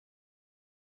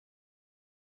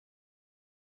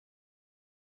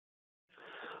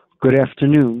Good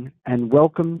afternoon, and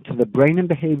welcome to the Brain and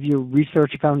Behavior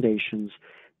Research Foundation's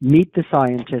Meet the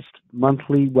Scientist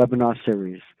monthly webinar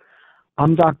series.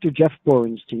 I'm Dr. Jeff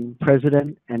Borenstein,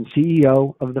 President and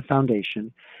CEO of the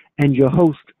Foundation, and your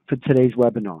host for today's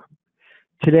webinar.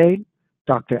 Today,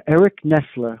 Dr. Eric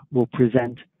Nestler will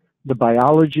present the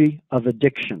biology of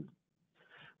addiction.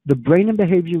 The Brain and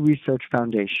Behavior Research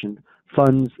Foundation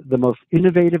funds the most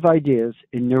innovative ideas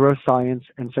in neuroscience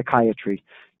and psychiatry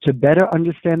to better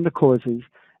understand the causes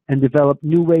and develop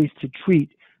new ways to treat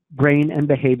brain and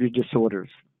behavior disorders.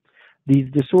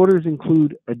 These disorders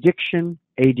include addiction,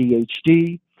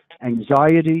 ADHD,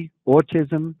 anxiety,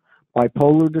 autism,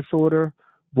 bipolar disorder,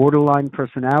 borderline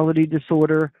personality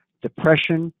disorder,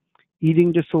 depression,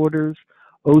 eating disorders,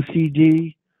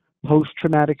 OCD,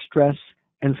 post-traumatic stress,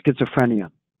 and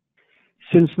schizophrenia.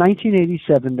 Since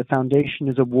 1987, the Foundation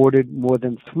has awarded more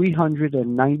than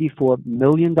 $394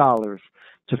 million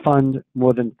to fund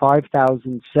more than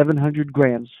 5,700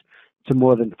 grants to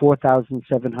more than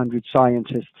 4,700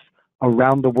 scientists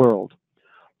around the world.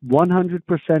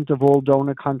 100% of all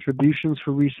donor contributions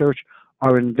for research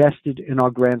are invested in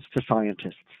our grants to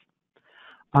scientists.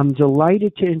 I'm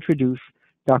delighted to introduce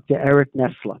Dr. Eric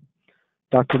Nestler.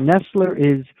 Dr. Nestler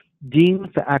is Dean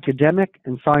for Academic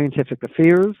and Scientific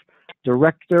Affairs,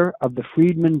 Director of the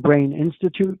Friedman Brain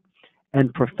Institute,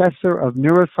 and Professor of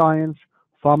Neuroscience,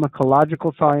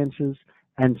 Pharmacological Sciences,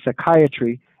 and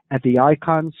Psychiatry at the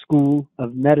Icahn School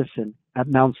of Medicine at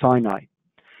Mount Sinai.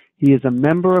 He is a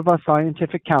member of our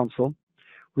Scientific Council,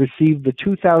 received the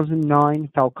 2009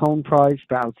 Falcone Prize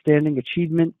for Outstanding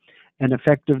Achievement in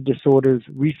Affective Disorders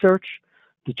Research,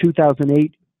 the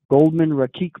 2008 Goldman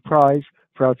Rakik Prize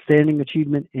for Outstanding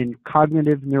Achievement in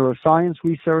Cognitive Neuroscience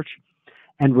Research,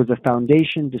 and was a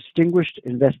Foundation Distinguished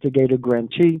Investigator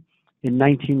Grantee in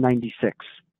 1996.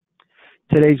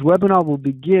 Today's webinar will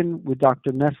begin with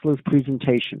Dr. Nestler's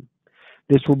presentation.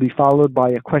 This will be followed by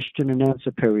a question and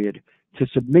answer period. To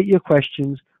submit your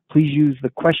questions, please use the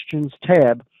Questions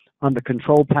tab on the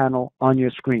control panel on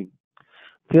your screen.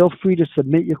 Feel free to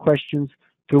submit your questions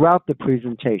throughout the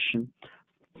presentation.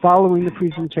 Following the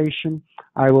presentation,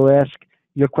 I will ask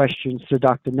your questions to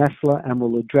Dr. Nestler and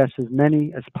will address as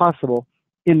many as possible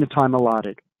in the time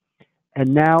allotted.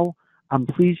 And now, I'm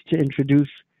pleased to introduce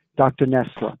Dr.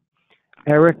 Nestler.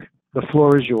 Eric, the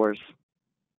floor is yours.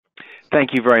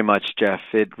 Thank you very much, Jeff.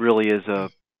 It really is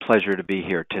a pleasure to be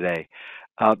here today.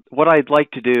 What I'd like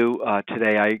to do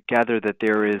today, I gather that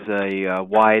there is a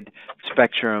wide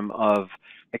spectrum of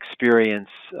experience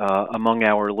among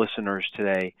our listeners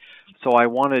today. So I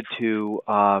wanted to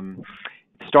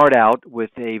start out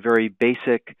with a very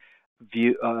basic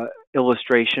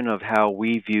illustration of how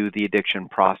we view the addiction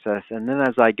process, and then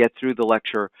as I get through the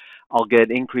lecture, I'll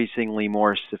get increasingly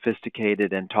more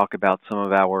sophisticated and talk about some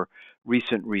of our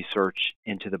recent research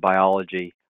into the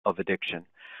biology of addiction.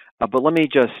 But let me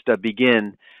just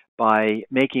begin by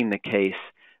making the case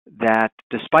that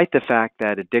despite the fact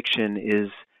that addiction is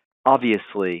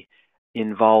obviously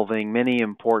involving many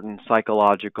important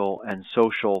psychological and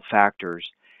social factors,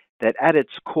 that at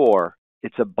its core,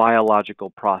 it's a biological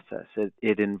process.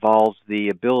 It involves the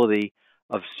ability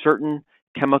of certain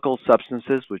chemical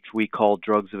substances, which we call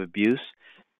drugs of abuse,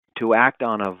 to act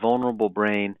on a vulnerable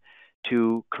brain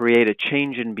to create a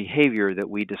change in behavior that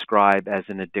we describe as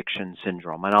an addiction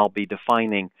syndrome. And I'll be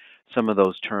defining some of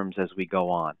those terms as we go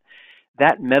on.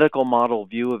 That medical model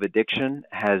view of addiction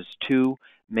has two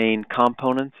main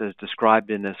components as described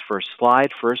in this first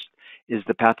slide. First is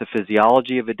the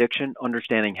pathophysiology of addiction,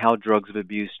 understanding how drugs of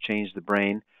abuse change the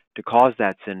brain to cause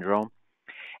that syndrome.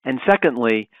 And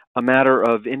secondly, a matter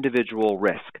of individual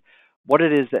risk, what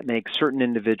it is that makes certain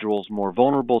individuals more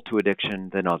vulnerable to addiction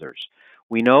than others.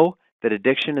 We know that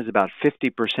addiction is about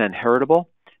 50% heritable.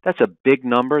 That's a big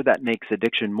number. That makes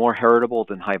addiction more heritable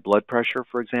than high blood pressure,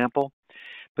 for example.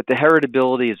 But the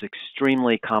heritability is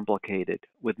extremely complicated,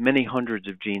 with many hundreds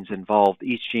of genes involved,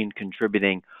 each gene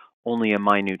contributing only a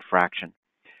minute fraction.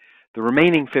 The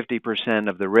remaining 50%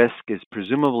 of the risk is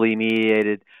presumably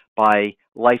mediated by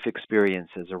life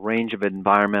experiences, a range of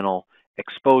environmental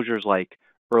exposures like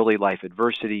early life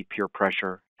adversity, peer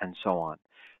pressure, and so on.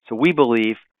 So we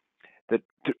believe that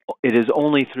it is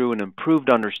only through an improved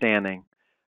understanding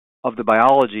of the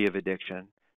biology of addiction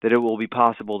that it will be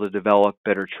possible to develop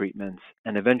better treatments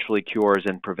and eventually cures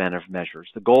and preventive measures.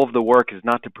 The goal of the work is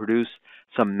not to produce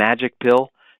some magic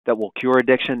pill that will cure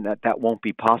addiction. That won't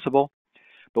be possible.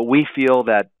 But we feel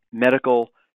that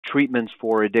medical treatments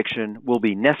for addiction will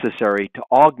be necessary to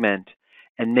augment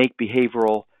and make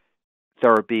behavioral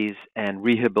therapies and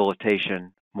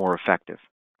rehabilitation more effective.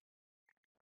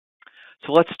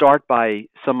 So let's start by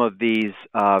some of these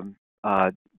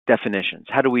definitions.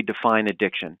 How do we define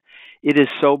addiction? It is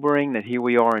sobering that here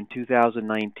we are in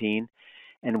 2019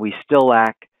 and we still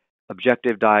lack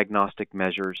objective diagnostic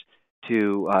measures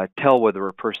to tell whether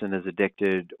a person is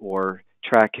addicted or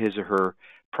track his or her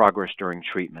progress during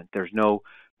treatment. There's no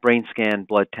brain scan,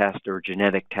 blood test, or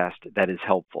genetic test that is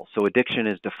helpful. So addiction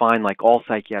is defined, like all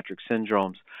psychiatric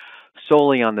syndromes,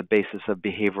 solely on the basis of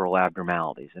behavioral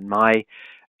abnormalities. And my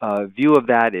view of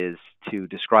that is to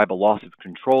describe a loss of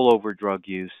control over drug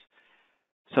use.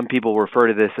 Some people refer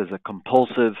to this as a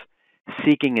compulsive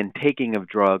seeking and taking of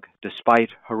drug despite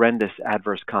horrendous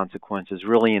adverse consequences.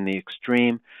 Really, in the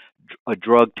extreme, a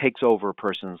drug takes over a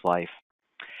person's life.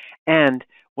 And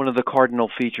one of the cardinal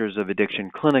features of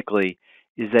addiction clinically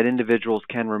is that individuals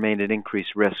can remain at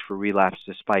increased risk for relapse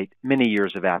despite many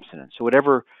years of abstinence. So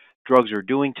whatever drugs are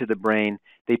doing to the brain,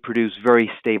 they produce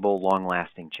very stable,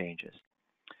 long-lasting changes.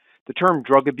 The term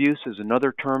drug abuse is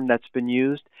another term that's been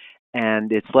used,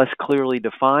 and it's less clearly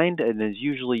defined and is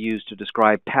usually used to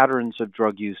describe patterns of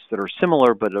drug use that are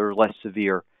similar but are less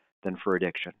severe than for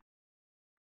addiction.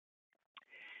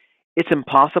 It's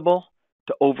impossible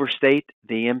to overstate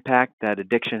the impact that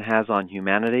addiction has on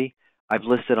humanity. I've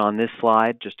listed on this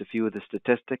slide just a few of the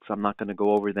statistics. I'm not going to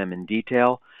go over them in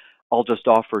detail. I'll just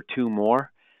offer two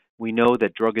more. We know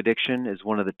that drug addiction is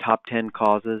one of the top 10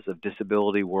 causes of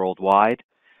disability worldwide.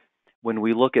 When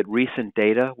we look at recent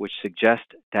data, which suggest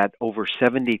that over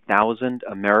 70,000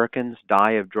 Americans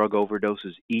die of drug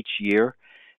overdoses each year,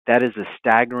 that is a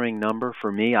staggering number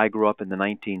for me. I grew up in the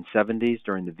 1970s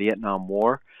during the Vietnam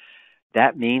War.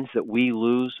 That means that we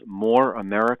lose more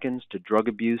Americans to drug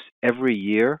abuse every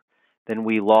year than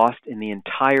we lost in the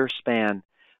entire span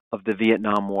of the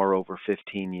Vietnam War over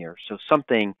 15 years. So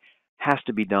something has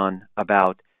to be done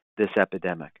about this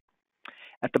epidemic.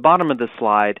 At the bottom of the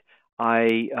slide,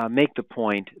 I make the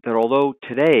point that although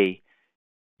today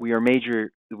we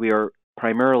are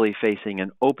primarily facing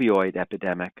an opioid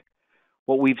epidemic,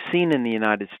 what we've seen in the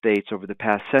United States over the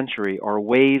past century are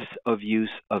waves of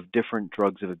use of different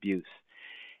drugs of abuse.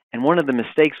 And one of the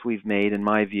mistakes we've made, in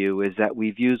my view, is that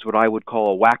we've used what I would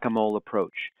call a whack-a-mole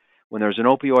approach. When there's an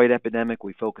opioid epidemic,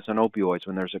 we focus on opioids.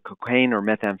 When there's a cocaine or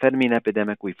methamphetamine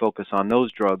epidemic, we focus on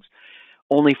those drugs,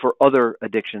 only for other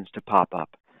addictions to pop up.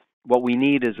 What we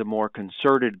need is a more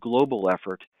concerted global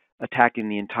effort attacking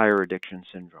the entire addiction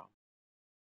syndrome.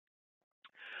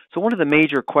 So one of the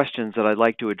major questions that I'd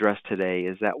like to address today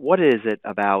is that what is it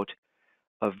about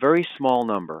a very small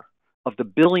number of the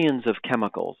billions of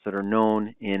chemicals that are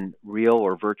known in real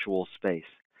or virtual space?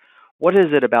 What is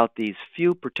it about these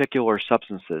few particular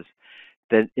substances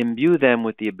that imbue them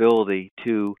with the ability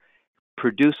to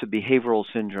produce a behavioral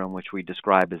syndrome which we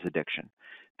describe as addiction?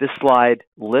 This slide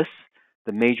lists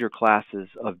the major classes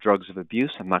of drugs of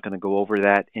abuse. I'm not going to go over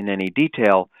that in any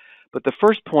detail, but the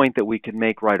first point that we can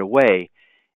make right away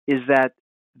is that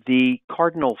the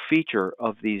cardinal feature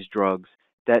of these drugs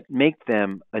that make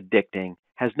them addicting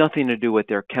has nothing to do with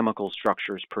their chemical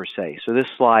structures per se. So this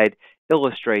slide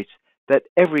illustrates that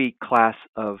every class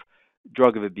of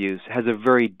drug of abuse has a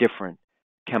very different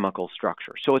chemical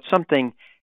structure. So it's something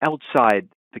outside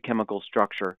the chemical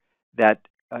structure that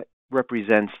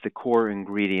represents the core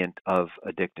ingredient of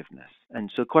addictiveness. And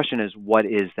so the question is, what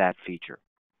is that feature?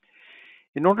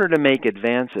 In order to make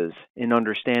advances in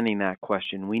understanding that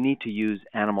question, we need to use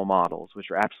animal models, which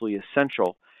are absolutely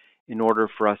essential in order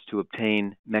for us to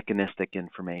obtain mechanistic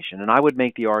information. And I would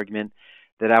make the argument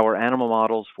that our animal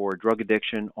models for drug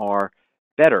addiction are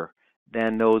better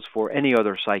than those for any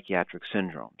other psychiatric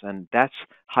syndromes. And that's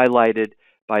highlighted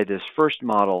by this first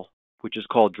model, which is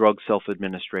called drug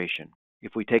self-administration.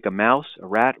 If we take a mouse, a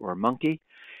rat, or a monkey,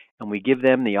 and we give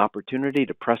them the opportunity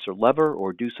to press a lever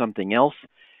or do something else,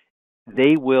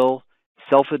 they will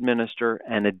self-administer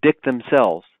and addict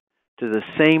themselves to the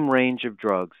same range of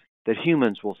drugs that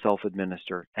humans will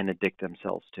self-administer and addict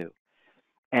themselves to.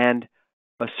 And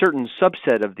a certain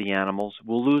subset of the animals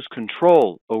will lose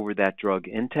control over that drug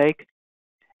intake.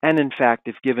 And in fact,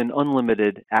 if given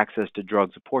unlimited access to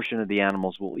drugs, a portion of the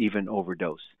animals will even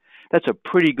overdose. That's a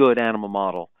pretty good animal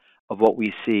model of what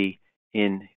we see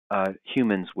in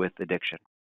humans with addiction.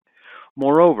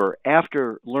 Moreover,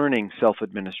 after learning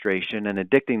self-administration and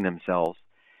addicting themselves,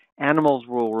 animals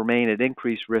will remain at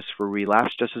increased risk for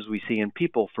relapse, just as we see in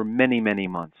people, for many, many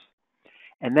months.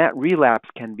 And that relapse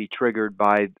can be triggered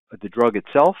by the drug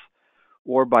itself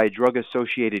or by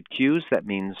drug-associated cues, that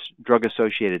means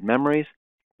drug-associated memories,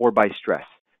 or by stress,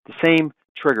 the same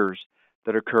triggers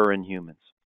that occur in humans.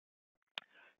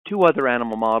 Two other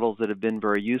animal models that have been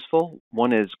very useful.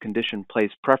 One is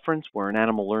condition-place preference, where an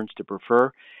animal learns to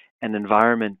prefer an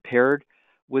environment paired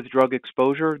with drug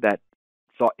exposure that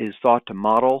is thought to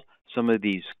model some of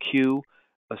these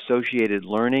cue-associated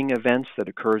learning events that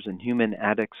occurs in human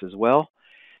addicts as well,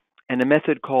 and a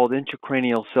method called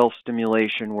intracranial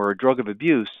self-stimulation, where a drug of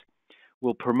abuse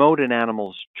will promote an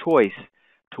animal's choice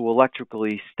to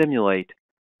electrically stimulate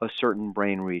a certain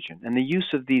brain region. And the use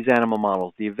of these animal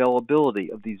models, the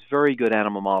availability of these very good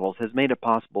animal models, has made it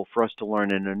possible for us to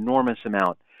learn an enormous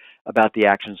amount about the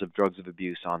actions of drugs of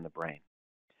abuse on the brain.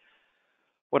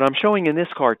 What I'm showing in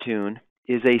this cartoon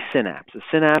is a synapse. A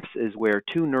synapse is where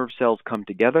two nerve cells come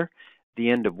together, the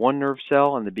end of one nerve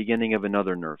cell and the beginning of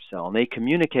another nerve cell. And they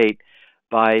communicate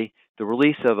by the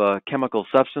release of a chemical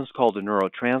substance called a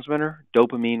neurotransmitter.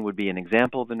 Dopamine would be an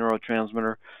example of the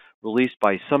neurotransmitter, released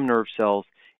by some nerve cells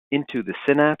into the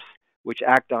synapse, which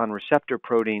act on receptor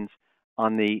proteins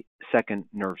on the second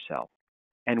nerve cell.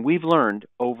 And we've learned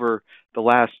over the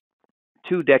last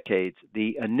 2 decades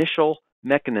the initial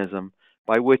mechanism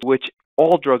by which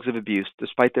all drugs of abuse,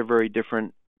 despite their very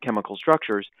different chemical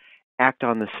structures, act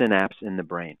on the synapse in the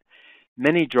brain.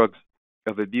 Many drugs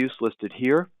of abuse listed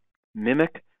here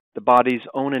mimic the body's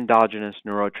own endogenous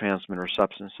neurotransmitter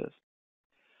substances.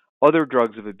 Other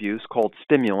drugs of abuse, called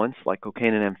stimulants like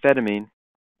cocaine and amphetamine,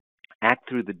 act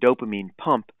through the dopamine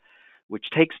pump, which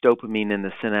takes dopamine in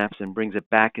the synapse and brings it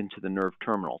back into the nerve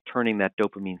terminal, turning that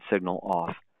dopamine signal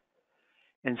off.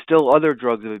 And still other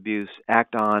drugs of abuse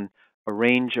act on a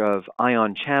range of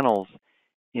ion channels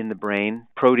in the brain,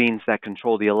 proteins that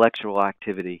control the electrical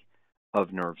activity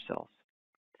of nerve cells.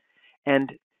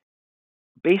 And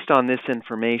based on this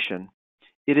information,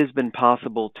 it has been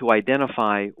possible to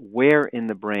identify where in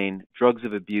the brain drugs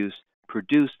of abuse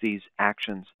produce these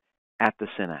actions at the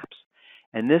synapse.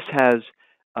 And this has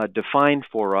defined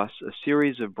for us a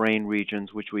series of brain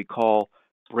regions which we call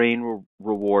brain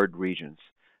reward regions.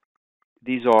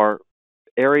 These are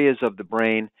areas of the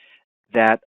brain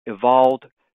that evolved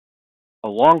a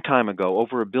long time ago,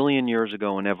 over 1 billion years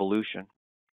ago in evolution,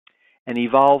 and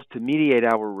evolved to mediate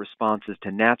our responses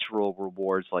to natural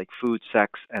rewards like food,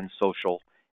 sex, and social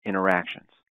interactions.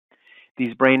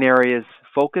 These brain areas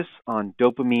focus on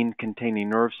dopamine-containing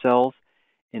nerve cells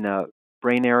in a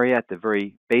brain area at the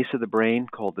very base of the brain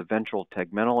called the ventral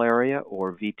tegmental area,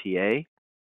 or VTA.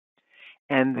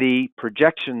 And the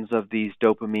projections of these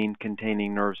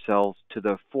dopamine-containing nerve cells to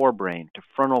the forebrain, to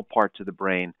frontal parts of the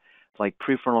brain, like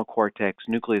prefrontal cortex,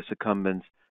 nucleus accumbens,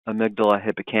 amygdala,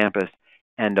 hippocampus,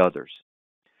 and others.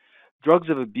 Drugs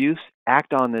of abuse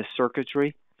act on this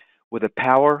circuitry with a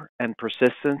power and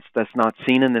persistence that's not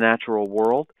seen in the natural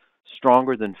world,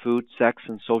 stronger than food, sex,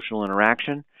 and social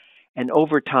interaction, and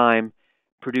over time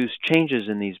produce changes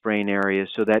in these brain areas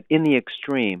so that in the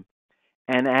extreme,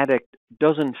 an addict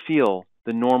doesn't feel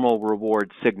the normal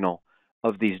reward signal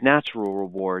of these natural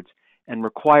rewards and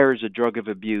requires a drug of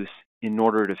abuse in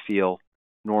order to feel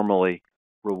normally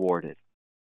rewarded.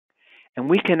 And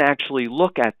we can actually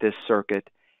look at this circuit,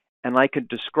 and I could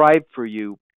describe for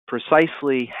you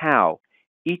precisely how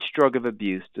each drug of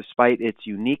abuse, despite its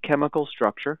unique chemical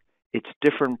structure, its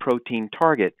different protein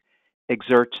target,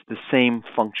 exerts the same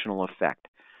functional effect.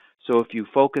 So if you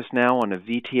focus now on a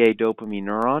VTA dopamine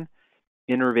neuron,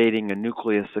 innervating a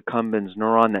nucleus accumbens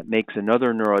neuron that makes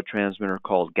another neurotransmitter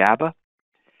called GABA.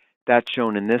 That's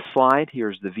shown in this slide.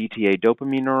 Here's the VTA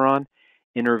dopamine neuron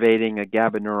innervating a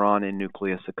GABA neuron in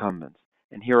nucleus accumbens.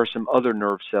 And here are some other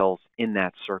nerve cells in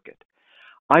that circuit.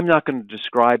 I'm not going to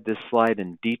describe this slide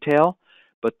in detail,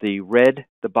 but the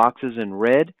boxes in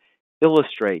red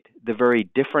illustrate the very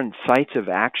different sites of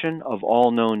action of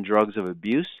all known drugs of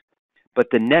abuse, but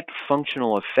the net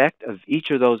functional effect of each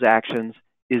of those actions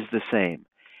is the same.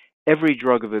 Every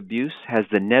drug of abuse has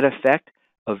the net effect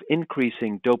of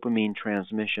increasing dopamine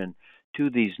transmission to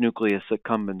these nucleus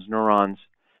accumbens neurons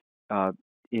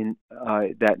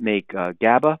that make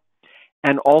GABA,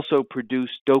 and also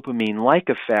produce dopamine-like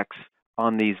effects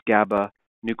on these GABA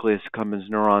nucleus accumbens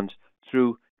neurons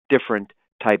through different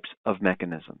types of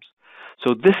mechanisms.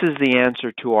 So this is the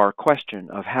answer to our question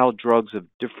of how drugs of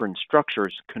different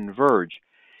structures converge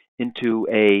into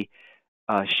a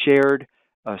shared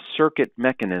circuit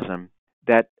mechanism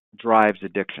that drives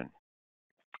addiction.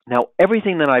 Now,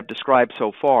 everything that I've described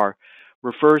so far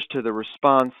refers to the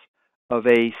response of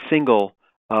a single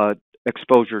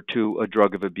exposure to a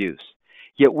drug of abuse.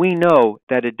 Yet we know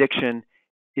that addiction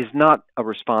is not a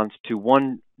response to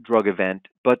one drug event,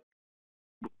 but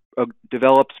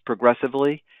develops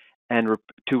progressively and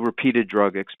to repeated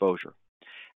drug exposure.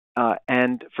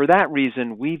 And for that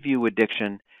reason, we view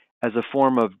addiction as a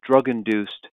form of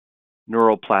drug-induced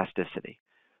neuroplasticity.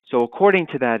 So according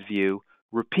to that view,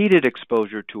 repeated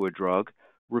exposure to a drug,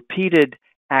 repeated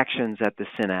actions at the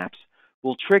synapse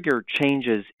will trigger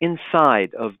changes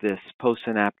inside of this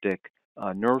postsynaptic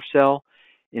nerve cell,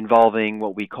 involving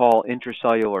what we call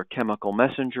intracellular chemical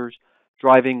messengers,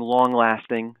 driving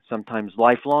long-lasting, sometimes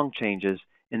lifelong changes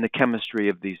in the chemistry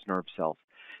of these nerve cells.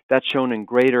 That's shown in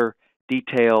greater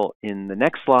detail in the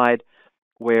next slide,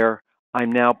 where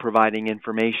I'm now providing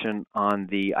information on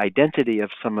the identity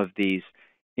of some of these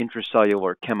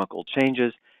intracellular chemical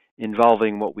changes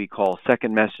involving what we call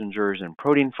second messengers and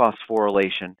protein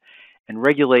phosphorylation and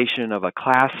regulation of a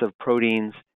class of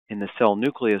proteins in the cell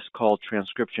nucleus called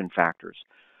transcription factors,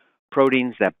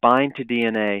 proteins that bind to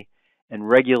DNA and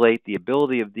regulate the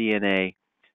ability of DNA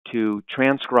to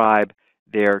transcribe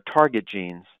their target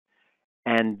genes.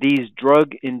 And these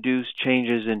drug-induced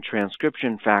changes in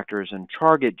transcription factors and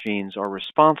target genes are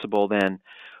responsible then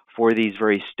for these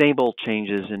very stable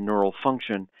changes in neural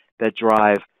function that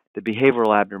drive the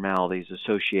behavioral abnormalities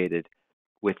associated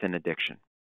with an addiction.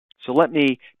 So let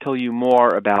me tell you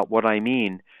more about what I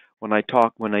mean when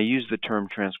I use the term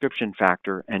transcription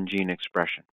factor and gene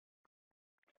expression.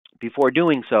 Before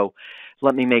doing so,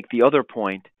 let me make the other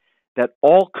point that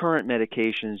all current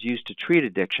medications used to treat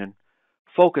addiction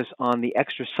focus on the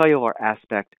extracellular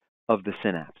aspect of the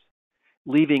synapse,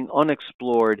 leaving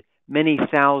unexplored many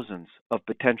thousands of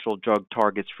potential drug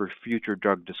targets for future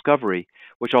drug discovery,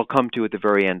 which I'll come to at the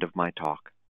very end of my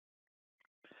talk.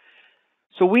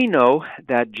 So we know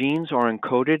that genes are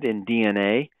encoded in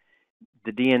DNA.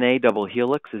 The DNA double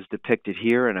helix is depicted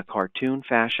here in a cartoon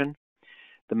fashion.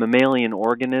 The mammalian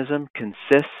organism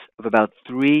consists of about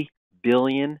 3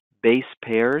 billion base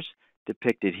pairs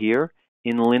depicted here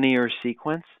in linear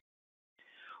sequence.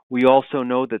 We also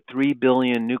know that 3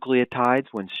 billion nucleotides,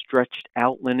 when stretched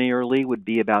out linearly, would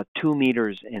be about 2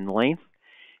 meters in length.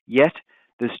 Yet,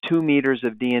 this 2 meters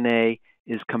of DNA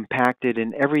is compacted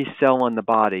in every cell in the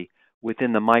body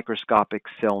within the microscopic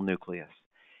cell nucleus.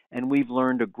 And we've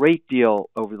learned a great deal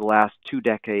over the last 2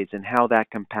 decades in how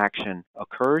that compaction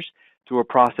occurs through a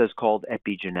process called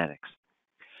epigenetics.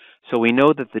 So we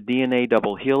know that the DNA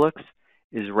double helix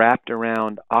is wrapped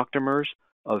around octamers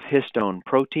of histone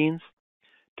proteins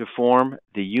to form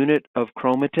the unit of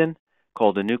chromatin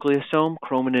called a nucleosome.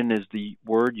 Chromatin is the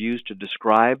word used to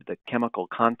describe the chemical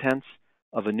contents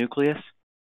of a nucleus.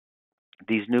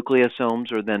 These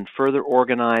nucleosomes are then further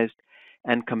organized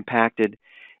and compacted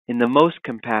in the most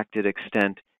compacted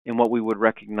extent in what we would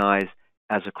recognize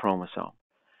as a chromosome.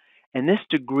 And this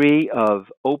degree of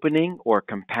opening or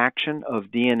compaction of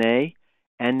DNA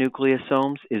and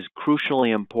nucleosomes is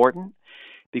crucially important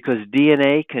because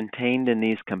DNA contained in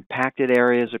these compacted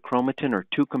areas of chromatin are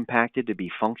too compacted to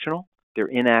be functional. They're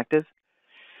inactive.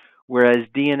 Whereas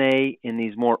DNA in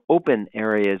these more open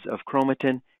areas of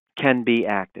chromatin can be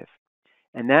active.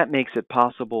 And that makes it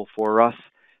possible for us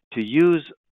to use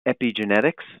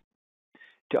epigenetics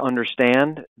to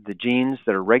understand the genes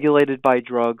that are regulated by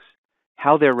drugs,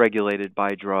 how they're regulated by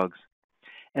drugs,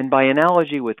 and by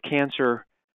analogy with cancer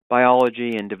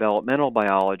biology and developmental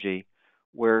biology,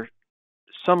 where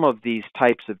some of these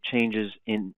types of changes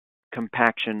in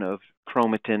compaction of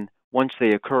chromatin, once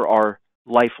they occur, are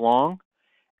lifelong.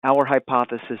 Our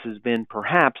hypothesis has been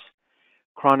perhaps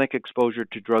chronic exposure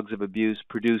to drugs of abuse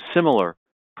produce similar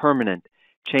permanent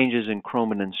changes in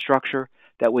chromatin structure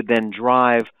that would then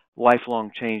drive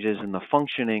lifelong changes in the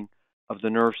functioning of the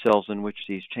nerve cells in which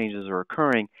these changes are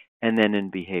occurring and then in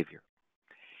behavior.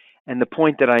 And the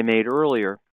point that I made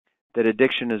earlier, that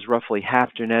addiction is roughly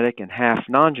half genetic and half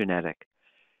non-genetic,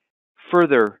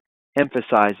 further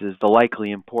emphasizes the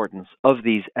likely importance of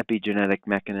these epigenetic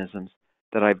mechanisms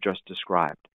that I've just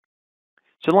described.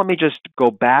 So let me just go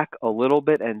back a little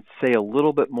bit and say a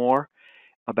little bit more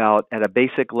about, at a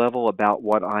basic level, about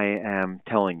what I am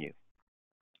telling you.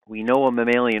 We know a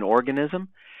mammalian organism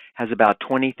has about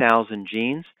 20,000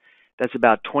 genes. That's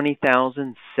about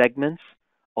 20,000 segments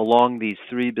along these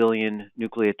 3 billion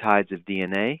nucleotides of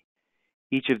DNA.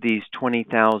 Each of these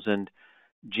 20,000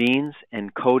 genes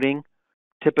encoding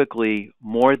typically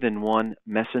more than one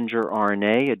messenger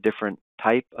RNA, a different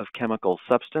type of chemical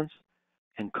substance,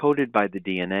 encoded by the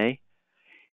DNA.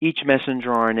 Each messenger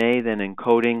RNA then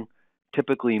encoding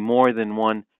typically more than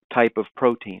one type of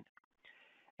protein.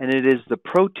 And it is the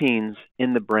proteins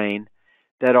in the brain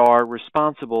that are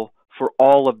responsible for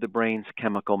all of the brain's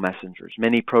chemical messengers.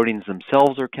 Many proteins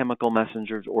themselves are chemical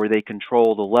messengers, or they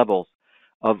control the levels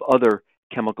of other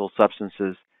chemical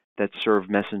substances that serve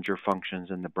messenger functions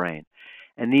in the brain.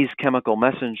 And these chemical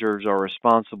messengers are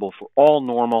responsible for all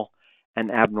normal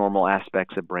and abnormal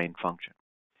aspects of brain function.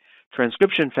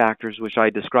 Transcription factors, which I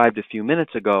described a few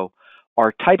minutes ago,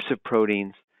 are types of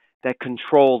proteins that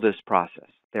control this process.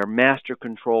 They're master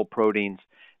control proteins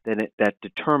that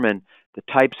determine the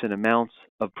types and amounts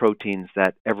of proteins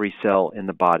that every cell in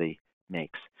the body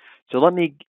makes. So let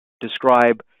me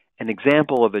describe an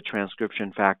example of a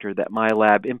transcription factor that my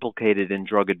lab implicated in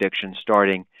drug addiction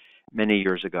starting many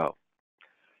years ago.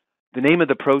 The name of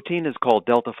the protein is called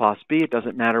delta phos-B. It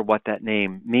doesn't matter what that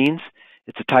name means.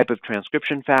 It's a type of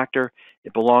transcription factor.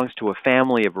 It belongs to a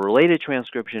family of related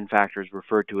transcription factors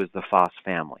referred to as the phos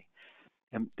family.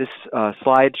 And this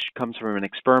slide comes from an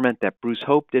experiment that Bruce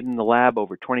Hope did in the lab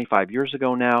over 25 years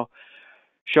ago now,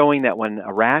 showing that when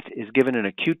a rat is given an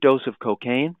acute dose of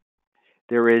cocaine,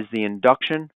 there is the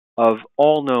induction of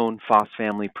all known phos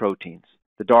family proteins.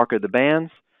 The darker the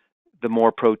bands, the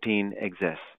more protein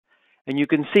exists. And you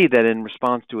can see that in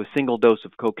response to a single dose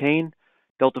of cocaine,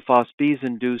 delta phos-B is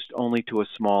induced only to a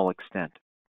small extent.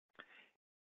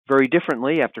 Very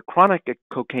differently, after chronic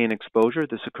cocaine exposure,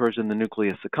 this occurs in the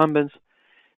nucleus accumbens,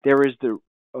 there is the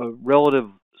relative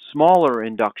smaller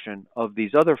induction of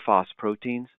these other phos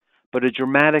proteins, but a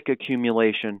dramatic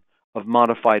accumulation of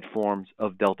modified forms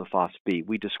of delta phos-B.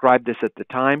 We described this at the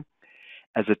time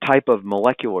as a type of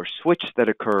molecular switch that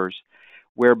occurs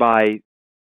whereby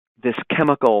this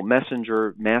chemical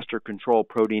messenger master control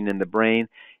protein in the brain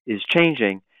is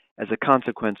changing as a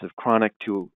consequence of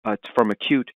from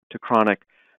acute to chronic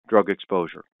drug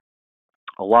exposure.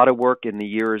 A lot of work in the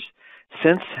years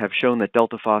since have shown that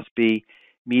delta phos-B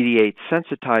mediates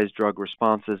sensitized drug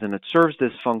responses, and it serves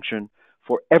this function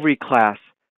for every class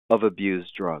of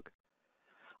abused drug.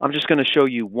 I'm just going to show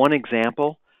you one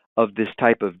example of this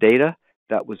type of data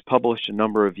that was published a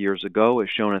number of years ago, as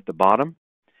shown at the bottom.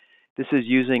 This is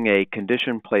using a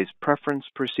condition-placed preference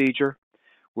procedure,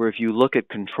 where if you look at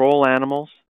control animals,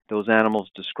 those animals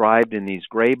described in these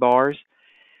gray bars,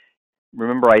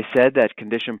 remember I said that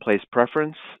condition-placed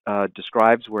preference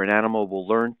describes where an animal will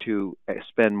learn to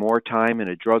spend more time in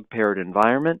a drug-paired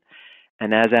environment,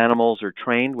 and as animals are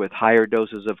trained with higher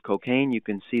doses of cocaine, you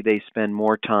can see they spend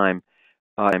more time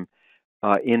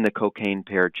in the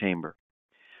cocaine-paired chamber.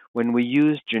 When we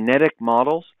use genetic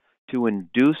models to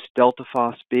induce delta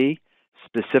phos-B,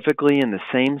 specifically in the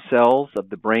same cells of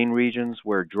the brain regions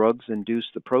where drugs induce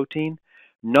the protein,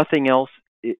 nothing else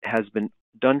has been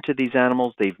done to these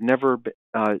animals. They've never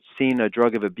seen a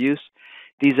drug of abuse.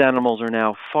 These animals are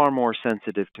now far more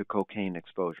sensitive to cocaine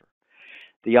exposure.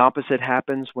 The opposite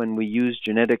happens when we use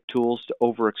genetic tools to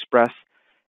overexpress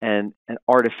an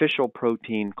artificial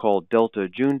protein called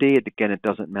delta-June-D. Again, it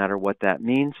doesn't matter what that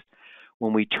means.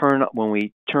 When we turn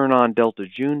on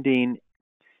delta-June-D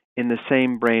in the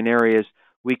same brain areas,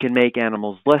 we can make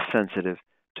animals less sensitive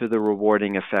to the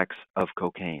rewarding effects of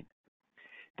cocaine.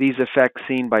 These effects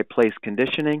seen by place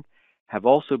conditioning have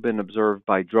also been observed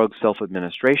by drug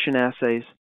self-administration assays,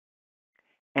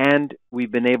 and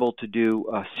we've been able to do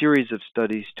a series of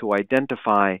studies to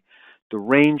identify the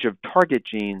range of target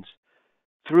genes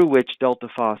through which delta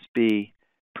phos-B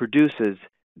produces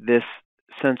this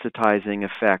sensitizing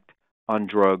effect on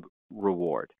drug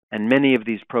reward. And many of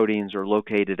these proteins are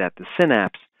located at the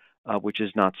synapse, which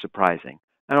is not surprising.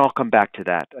 And I'll come back to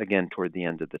that again toward the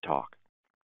end of the talk.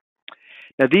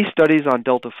 Now, these studies on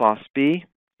delta phos-B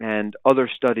and other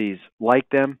studies like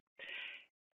them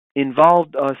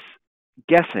involved us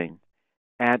guessing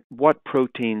at what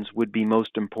proteins would be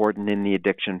most important in the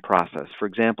addiction process. For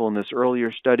example, in this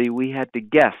earlier study, we had to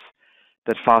guess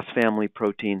that phos family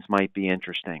proteins might be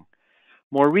interesting.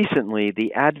 More recently,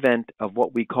 the advent of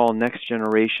what we call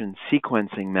next-generation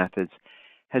sequencing methods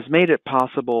has made it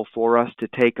possible for us to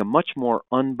take a much more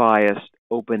unbiased,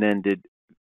 open-ended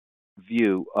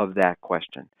view of that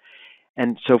question.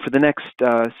 And so for the next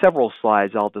several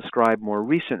slides, I'll describe more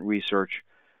recent research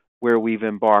where we've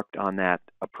embarked on that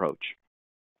approach.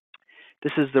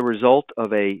 This is the result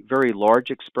of a very large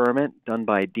experiment done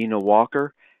by Dina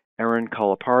Walker, Aaron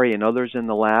Kalapari, and others in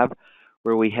the lab,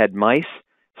 where we had mice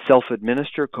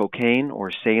self-administer cocaine or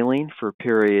saline for a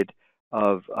period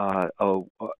of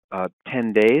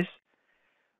 10 days.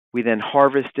 We then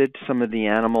harvested some of the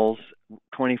animals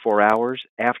 24 hours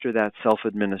after that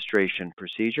self-administration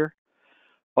procedure.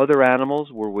 Other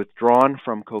animals were withdrawn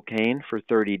from cocaine for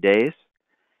 30 days.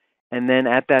 And then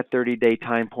at that 30-day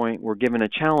time point, were given a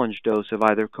challenge dose of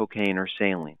either cocaine or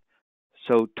saline.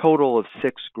 So total of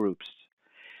 6 groups.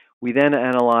 We then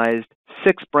analyzed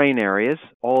 6 brain areas,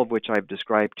 all of which I've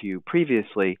described to you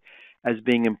previously as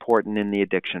being important in the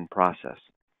addiction process.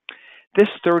 This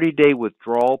 30-day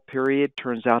withdrawal period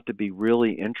turns out to be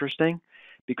really interesting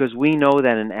because we know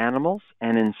that in animals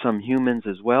and in some humans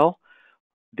as well,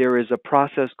 there is a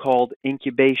process called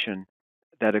incubation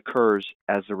that occurs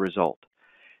as a result.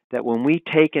 That when we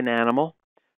take an animal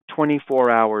 24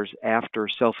 hours after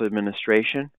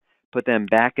self-administration, put them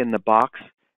back in the box,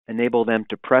 enable them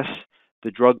to press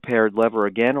the drug-paired lever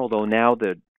again, although now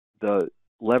the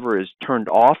lever is turned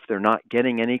off, they're not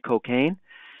getting any cocaine,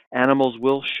 animals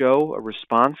will show a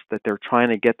response that they're trying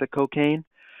to get the cocaine.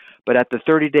 But at the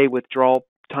 30-day withdrawal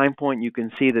time point, you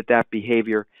can see that that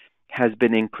behavior has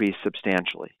been increased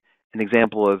substantially. An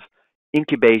example of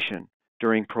incubation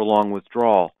during prolonged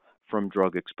withdrawal from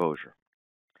drug exposure.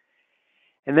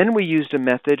 And then we used a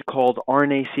method called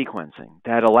RNA sequencing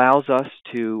that allows us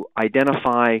to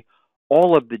identify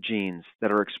all of the genes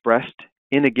that are expressed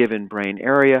in a given brain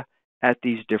area at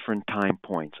these different time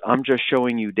points. I'm just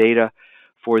showing you data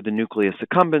for the nucleus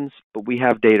accumbens, but we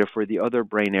have data for the other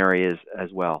brain areas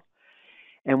as well.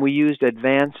 And we used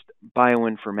advanced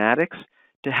bioinformatics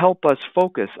to help us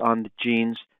focus on the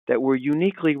genes that were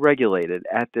uniquely regulated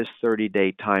at this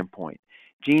 30-day time point.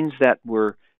 Genes that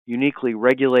were uniquely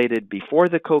regulated before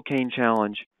the cocaine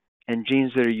challenge and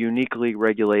genes that are uniquely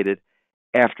regulated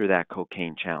after that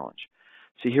cocaine challenge.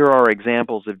 So here are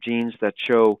examples of genes that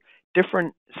show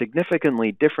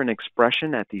significantly different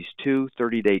expression at these two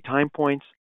 30-day time points.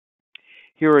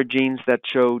 Here are genes that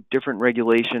show different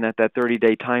regulation at that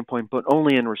 30-day time point, but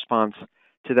only in response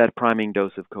to that priming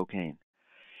dose of cocaine.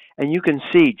 And you can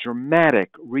see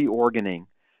dramatic reorganization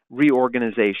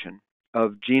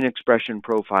of gene expression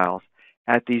profiles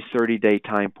at these 30-day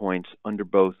time points under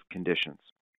both conditions.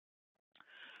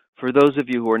 For those of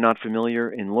you who are not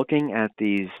familiar in looking at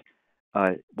these,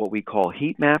 what we call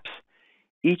heat maps,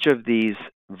 each of these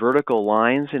vertical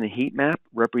lines in a heat map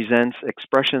represents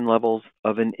expression levels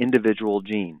of an individual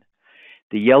gene.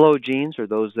 The yellow genes are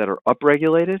those that are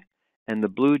upregulated, and the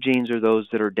blue genes are those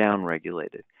that are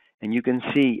downregulated. And you can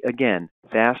see, again,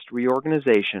 vast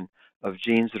reorganization of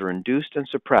genes that are induced and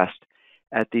suppressed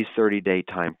at these 30-day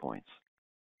time points.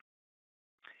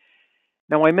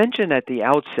 Now, I mentioned at the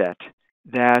outset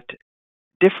that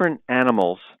different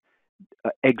animals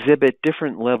exhibit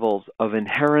different levels of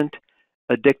inherent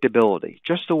addictability,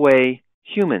 just the way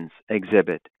humans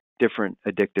exhibit different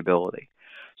addictability.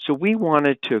 So we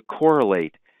wanted to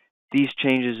correlate these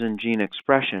changes in gene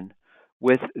expression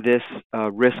with this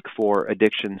risk for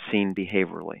addiction seen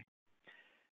behaviorally.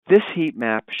 This heat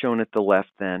map shown at the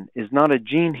left then is not a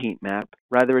gene heat map,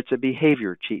 rather it's a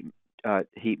behavior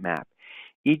heat map.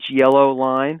 Each yellow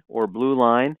line or blue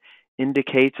line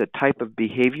indicates a type of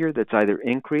behavior that's either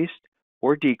increased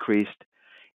or decreased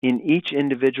in each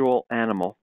individual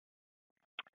animal,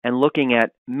 and looking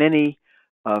at many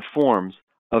forms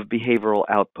of behavioral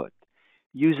output.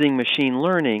 Using machine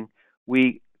learning,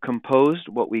 we composed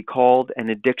what we called an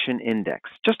addiction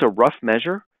index, just a rough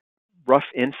measure, rough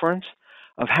inference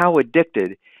of how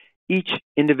addicted each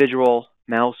individual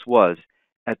mouse was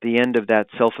at the end of that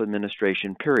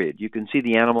self-administration period. You can see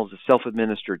the animals that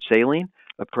self-administered saline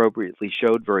appropriately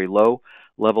showed very low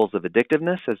levels of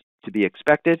addictiveness, as to be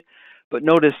expected. But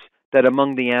notice that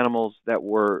among the animals that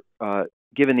were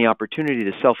given the opportunity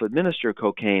to self-administer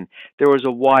cocaine, there was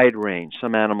a wide range.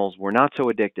 Some animals were not so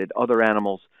addicted. Other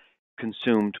animals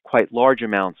consumed quite large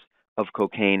amounts of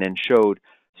cocaine and showed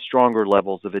stronger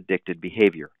levels of addicted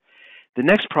behavior. The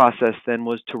next process then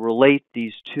was to relate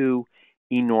these two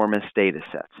enormous data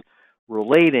sets,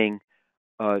 relating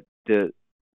the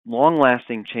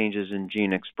long-lasting changes in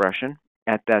gene expression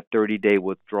at that 30-day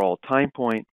withdrawal time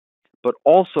point, but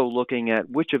also looking at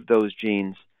which of those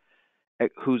genes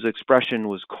whose expression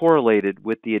was correlated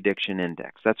with the addiction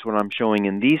index. That's what I'm showing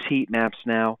in these heat maps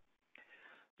now.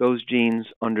 Those genes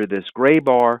under this gray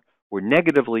bar were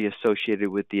negatively associated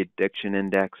with the addiction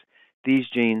index. These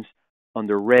genes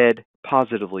under red,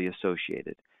 positively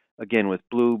associated. Again, with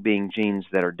blue being genes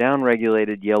that are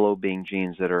downregulated, yellow being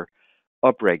genes that are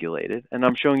upregulated. And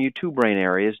I'm showing you two brain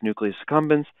areas, nucleus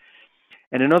accumbens,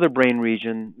 and another brain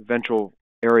region, ventral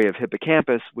area of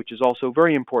hippocampus, which is also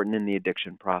very important in the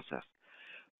addiction process.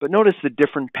 But notice the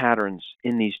different patterns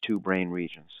in these two brain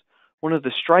regions. One of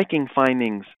the striking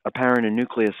findings apparent in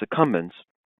nucleus accumbens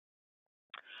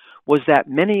was that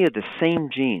many of the same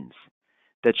genes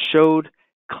that showed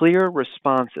clear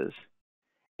responses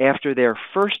after their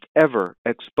first ever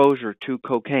exposure to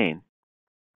cocaine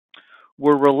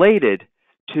were related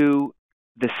to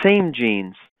the same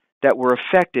genes that were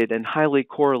affected and highly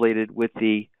correlated with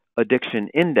the addiction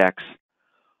index,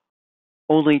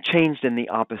 only changed in the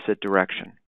opposite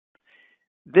direction.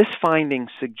 This finding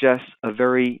suggests a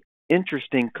very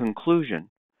interesting conclusion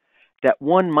that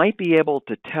one might be able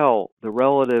to tell the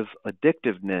relative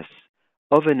addictiveness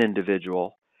of an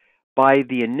individual by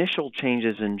the initial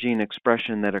changes in gene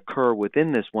expression that occur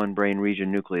within this one brain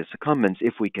region, nucleus accumbens,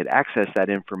 if we could access that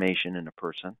information in a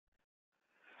person,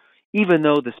 even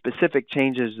though the specific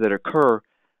changes that occur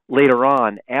later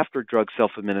on after drug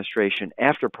self-administration,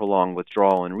 after prolonged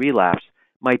withdrawal and relapse,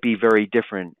 might be very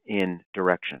different in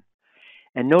direction.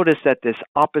 And notice that this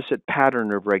opposite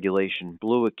pattern of regulation,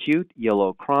 blue acute,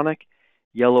 yellow chronic,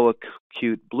 yellow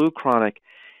acute, blue chronic,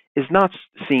 is not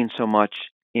seen so much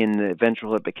in the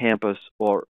ventral hippocampus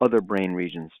or other brain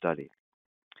regions studied.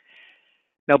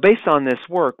 Now, based on this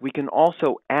work, we can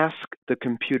also ask the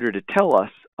computer to tell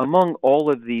us, among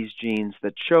all of these genes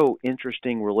that show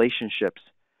interesting relationships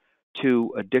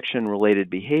to addiction-related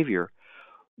behavior,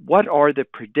 what are the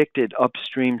predicted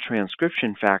upstream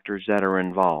transcription factors that are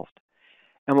involved?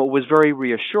 And what was very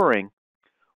reassuring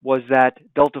was that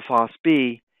delta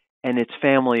phos-B and its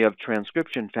family of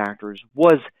transcription factors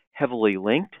was heavily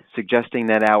linked, suggesting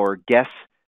that our guess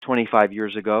 25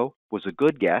 years ago was a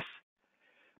good guess,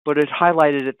 but it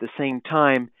highlighted at the same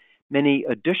time many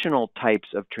additional types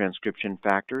of transcription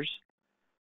factors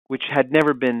which had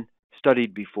never been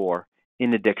studied before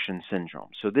in addiction syndrome.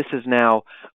 So this is now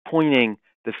pointing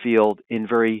the field in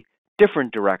very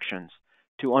different directions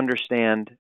to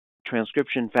understand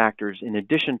transcription factors in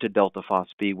addition to delta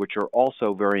phos-B, which are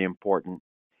also very important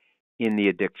in the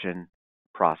addiction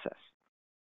process.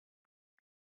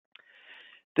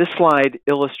 This slide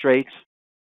illustrates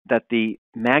that the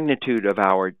magnitude of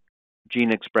our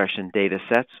gene expression data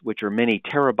sets, which are many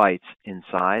terabytes in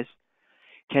size,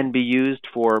 can be used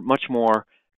for much more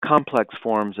complex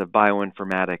forms of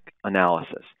bioinformatic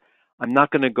analysis. I'm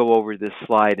not going to go over this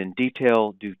slide in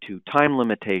detail due to time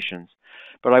limitations,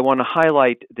 but I want to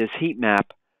highlight this heat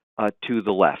map to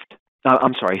the left.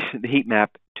 The heat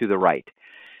map to the right.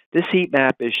 This heat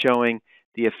map is showing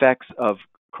the effects of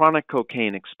chronic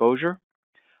cocaine exposure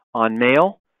on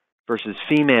male versus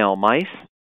female mice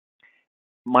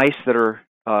that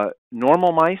are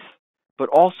normal mice, but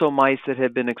also mice that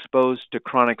have been exposed to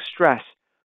chronic stress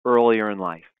earlier in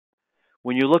life.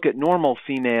 When you look at normal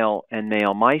female and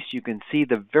male mice, you can see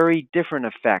the very different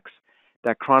effects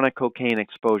that chronic cocaine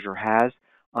exposure has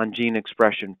on gene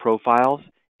expression profiles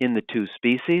in the two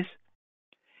species,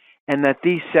 and that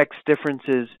these sex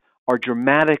differences are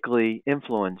dramatically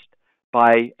influenced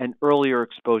by an earlier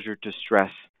exposure to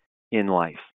stress in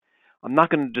life. I'm not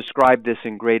going to describe this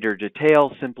in greater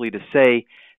detail, simply to say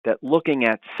that looking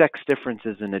at sex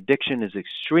differences in addiction is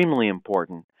extremely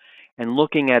important, and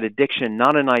looking at addiction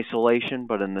not in isolation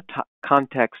but in the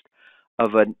context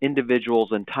of an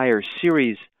individual's entire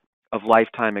series of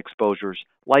lifetime exposures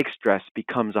like stress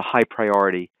becomes a high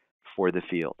priority for the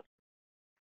field.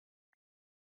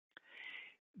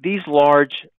 These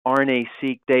large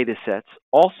RNA-seq data sets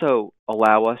also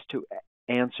allow us to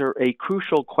answer a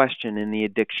crucial question in the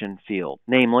addiction field,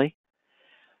 namely,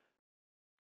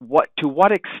 to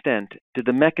what extent do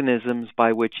the mechanisms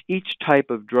by which each type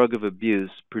of drug of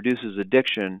abuse produces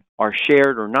addiction are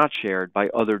shared or not shared by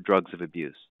other drugs of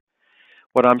abuse?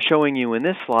 What I'm showing you in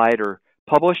this slide are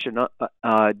published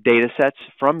data sets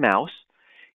from mouse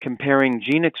comparing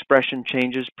gene expression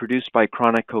changes produced by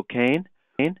chronic cocaine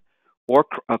or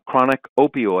a chronic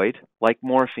opioid like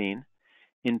morphine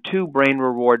in two brain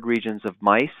reward regions of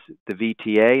mice, the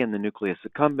VTA and the nucleus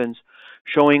accumbens,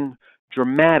 showing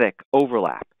dramatic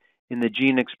overlap in the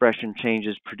gene expression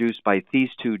changes produced by these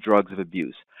two drugs of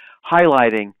abuse,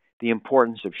 highlighting the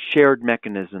importance of shared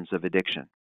mechanisms of addiction.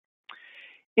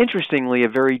 Interestingly, a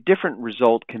very different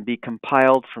result can be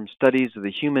compiled from studies of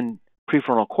the human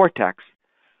prefrontal cortex,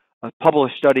 a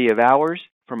published study of ours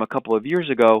from a couple of years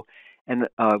ago, and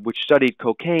which studied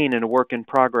cocaine in a work in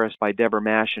progress by Deborah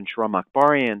Mash and Shram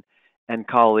Akbarian and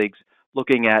colleagues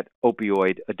looking at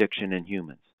opioid addiction in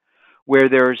humans, where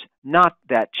there's not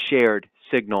that shared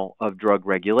signal of drug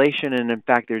regulation, and in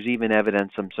fact there's even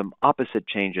evidence of some opposite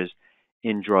changes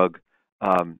in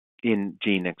in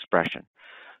gene expression.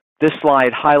 This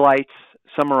slide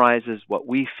summarizes what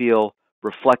we feel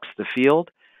reflects the field,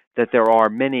 that there are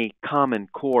many common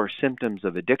core symptoms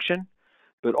of addiction,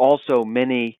 but also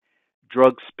many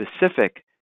drug-specific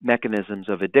mechanisms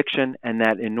of addiction, and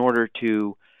that in order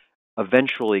to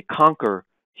eventually conquer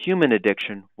human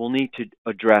addiction, we'll need to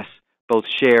address both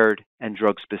shared and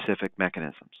drug-specific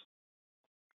mechanisms.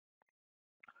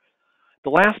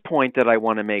 The last point that I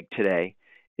want to make today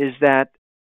is that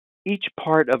each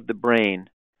part of the brain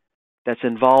that's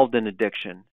involved in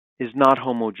addiction is not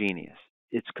homogeneous.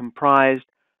 It's comprised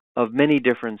of many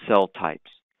different cell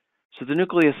types. So the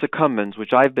nucleus accumbens,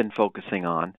 which I've been focusing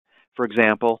on, for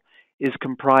example, is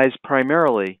comprised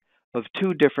primarily of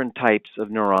two different types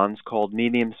of neurons called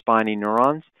medium spiny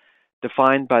neurons,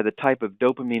 defined by the type of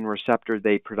dopamine receptor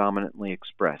they predominantly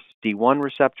express, D1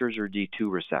 receptors or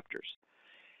D2 receptors.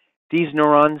 These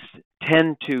neurons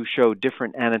tend to show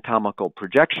different anatomical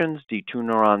projections. D2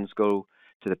 neurons go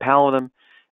to the pallidum.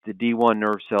 The D1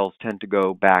 nerve cells tend to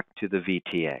go back to the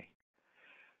VTA.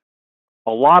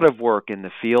 A lot of work in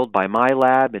the field by my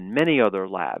lab and many other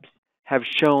labs have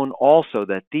shown also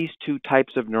that these two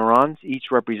types of neurons,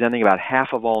 each representing about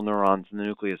half of all neurons in the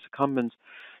nucleus accumbens,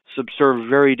 subserve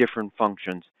very different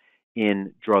functions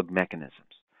in drug mechanisms.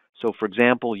 So, for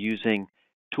example, using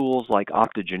tools like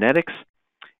optogenetics,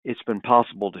 it's been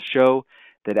possible to show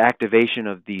that activation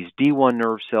of these D1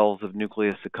 nerve cells of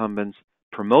nucleus accumbens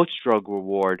promotes drug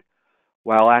reward,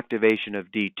 while activation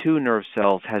of D2 nerve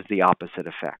cells has the opposite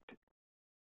effect.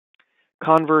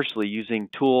 Conversely, using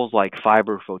tools like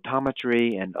fiber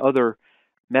photometry and other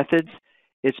methods,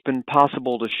 it's been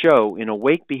possible to show in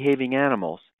awake behaving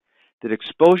animals that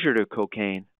exposure to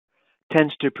cocaine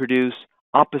tends to produce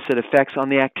opposite effects on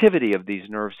the activity of these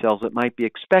nerve cells that might be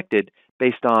expected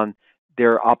based on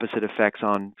their opposite effects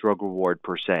on drug reward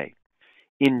per se.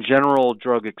 In general,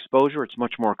 drug exposure, it's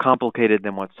much more complicated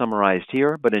than what's summarized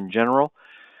here, but in general,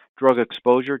 drug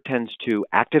exposure tends to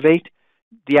activate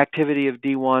the activity of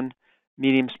D1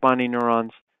 medium spiny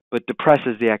neurons, but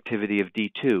depresses the activity of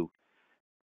D2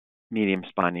 medium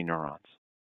spiny neurons.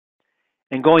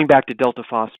 And going back to delta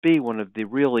phos-B, one of the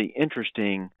really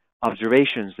interesting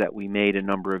observations that we made a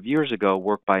number of years ago,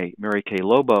 work by Mary Kay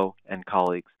Lobo and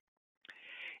colleagues,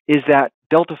 is that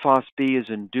delta phos-B is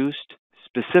induced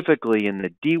specifically in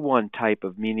the D1 type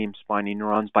of medium spiny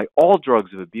neurons by all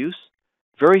drugs of abuse,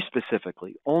 very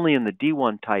specifically, only in the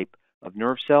D1 type of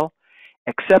nerve cell,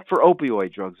 except for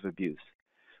opioid drugs of abuse,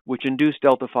 which induce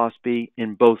delta phos-B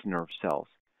in both nerve cells,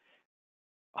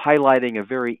 highlighting a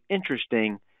very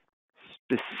interesting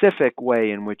specific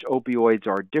way in which opioids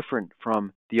are different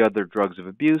from the other drugs of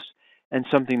abuse, and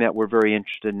something that we're very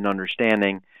interested in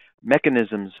understanding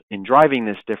mechanisms in driving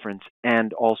this difference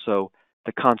and also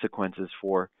the consequences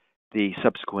for the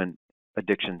subsequent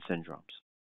addiction syndromes.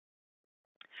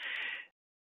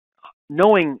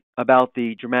 Knowing about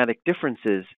the dramatic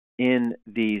differences in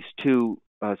these two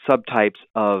subtypes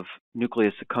of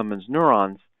nucleus accumbens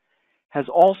neurons has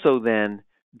also then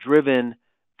driven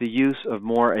the use of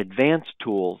more advanced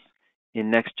tools in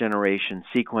next generation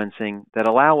sequencing that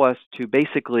allow us to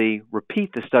basically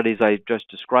repeat the studies I just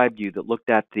described to you that looked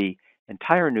at the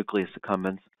entire nucleus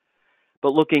accumbens,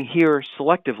 but looking here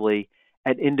selectively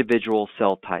at individual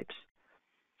cell types.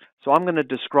 So I'm going to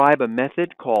describe a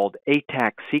method called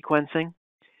ATAC sequencing.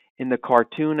 In the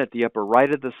cartoon at the upper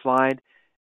right of the slide,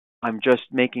 I'm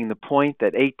just making the point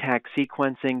that ATAC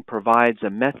sequencing provides a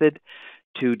method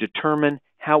to determine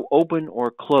how open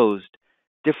or closed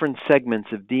different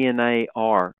segments of DNA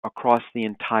are across the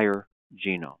entire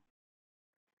genome.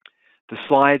 The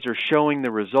slides are showing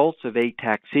the results of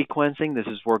ATAC sequencing. This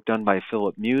is work done by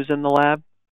Philip Muse in the lab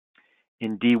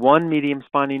in D1 medium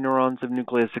spiny neurons of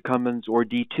nucleus accumbens or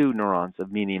D2 neurons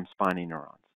of medium spiny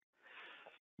neurons.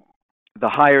 The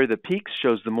higher the peaks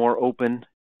shows the more open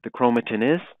the chromatin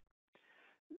is.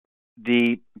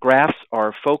 The graphs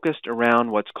are focused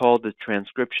around what's called the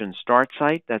transcription start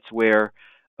site. That's where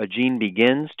a gene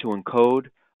begins to encode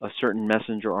a certain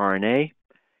messenger RNA,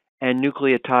 and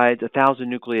nucleotides, 1,000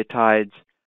 nucleotides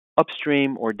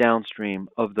upstream or downstream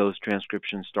of those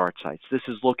transcription start sites. This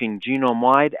is looking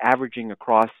genome-wide, averaging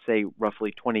across, say,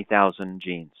 roughly 20,000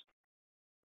 genes.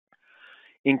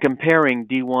 In comparing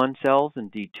D1 cells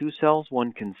and D2 cells,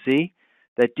 one can see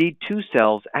that D2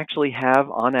 cells actually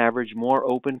have, on average, more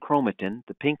open chromatin,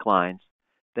 the pink lines,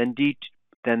 than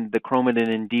the chromatin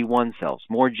in D1 cells.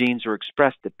 More genes are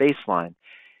expressed at baseline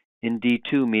in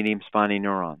D2 medium spiny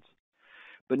neurons.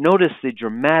 But notice the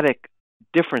dramatic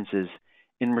differences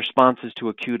in responses to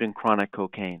acute and chronic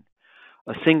cocaine.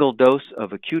 A single dose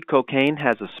of acute cocaine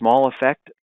has a small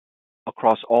effect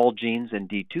across all genes in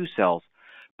D2 cells,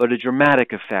 but a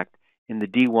dramatic effect in the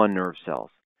D1 nerve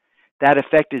cells. That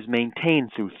effect is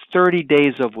maintained through 30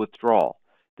 days of withdrawal,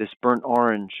 this burnt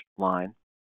orange line,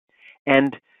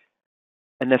 and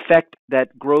an effect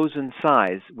that grows in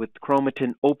size with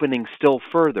chromatin opening still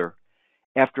further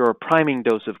after a priming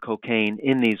dose of cocaine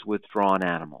in these withdrawn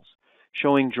animals,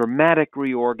 showing dramatic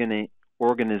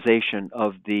reorganization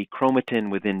of the chromatin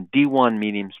within D1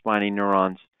 medium spiny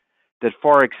neurons that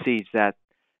far exceeds that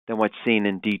than what's seen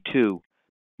in D2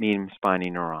 medium spiny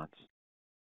neurons.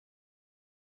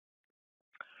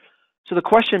 So the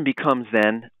question becomes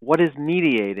then, what is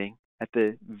mediating at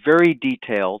the very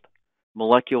detailed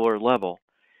molecular level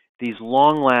these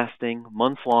long-lasting,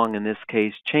 month-long in this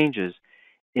case, changes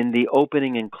in the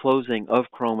opening and closing of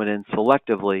chromatin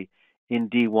selectively in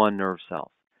D1 nerve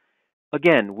cells?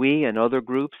 Again, we and other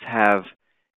groups have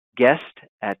guessed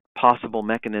at possible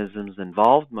mechanisms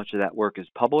involved. Much of that work is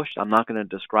published. I'm not going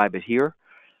to describe it here.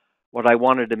 What I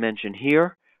wanted to mention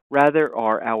here, rather,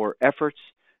 are our efforts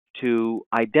to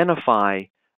identify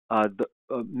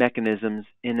mechanisms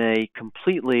in a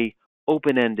completely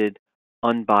open-ended,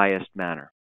 unbiased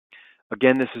manner.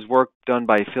 Again, this is work done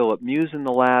by Philip Muse in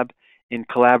the lab in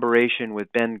collaboration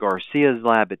with Ben Garcia's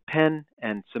lab at Penn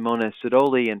and Simone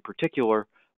Sidoli in particular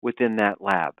within that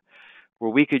lab,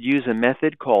 where we could use a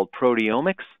method called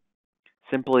proteomics,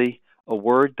 simply a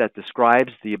word that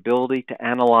describes the ability to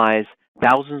analyze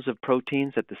thousands of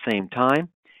proteins at the same time,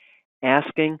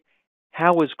 asking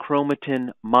how is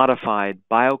chromatin modified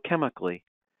biochemically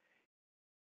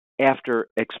after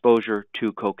exposure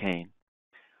to cocaine.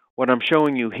 What I'm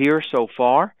showing you here so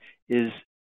far is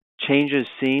changes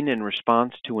seen in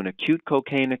response to an acute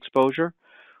cocaine exposure.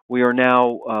 We are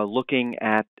now looking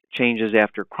at changes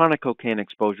after chronic cocaine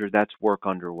exposure. That's work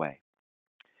underway.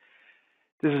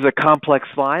 This is a complex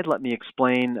slide. Let me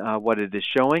explain what it is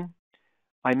showing.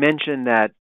 I mentioned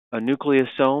that a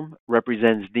nucleosome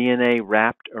represents DNA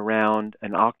wrapped around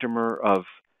an octamer of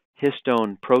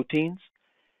histone proteins.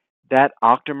 That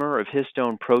octamer of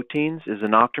histone proteins is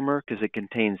an octamer because it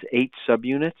contains 8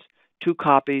 subunits, 2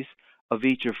 copies of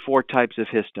each of 4 types of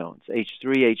histones,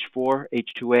 H3, H4,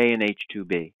 H2A, and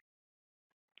H2B.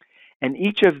 And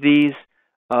each of these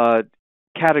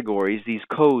categories, these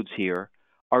codes here,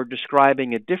 are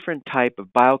describing a different type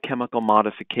of biochemical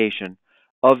modification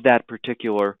of that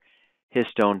particular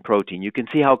histone protein. You can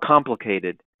see how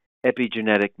complicated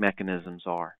epigenetic mechanisms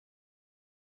are.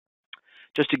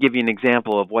 Just to give you an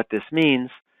example of what this means,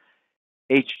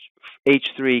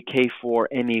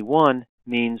 H3K4ME1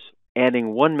 means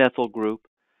adding 1 methyl group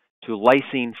to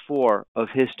lysine 4 of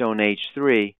histone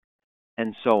H3,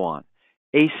 and so on.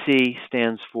 AC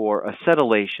stands for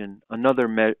acetylation, another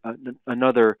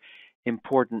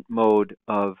important mode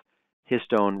of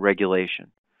histone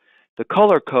regulation. The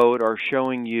color code are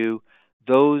showing you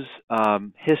those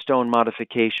histone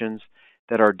modifications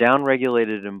that are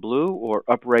downregulated in blue or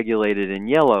upregulated in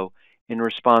yellow in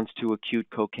response to acute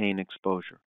cocaine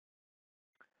exposure.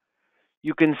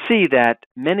 You can see that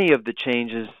many of the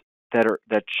changes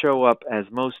that show up as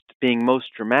being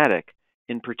most dramatic,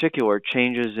 in particular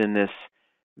changes in this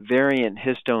variant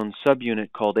histone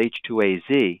subunit called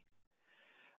H2AZ,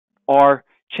 are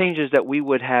changes that we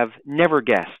would have never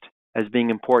guessed as being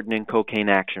important in cocaine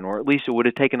action, or at least it would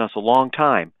have taken us a long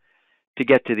time to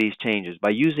get to these changes.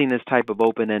 By using this type of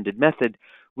open-ended method,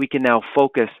 we can now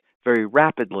focus very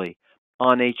rapidly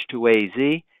on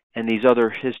H2AZ and these other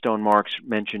histone marks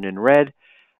mentioned in red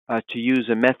to use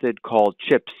a method called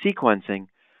chip sequencing,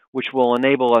 which will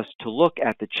enable us to look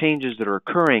at the changes that are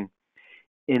occurring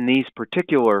in these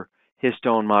particular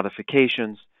histone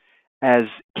modifications as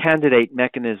candidate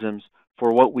mechanisms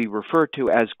for what we refer to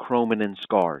as chromatin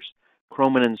scars.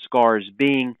 Chromatin scars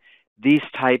being these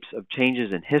types of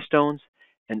changes in histones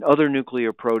and other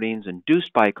nuclear proteins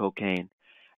induced by cocaine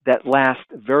that last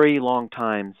very long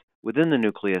times within the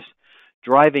nucleus,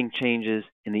 driving changes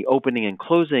in the opening and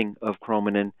closing of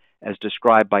chromatin as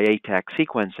described by ATAC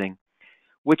sequencing,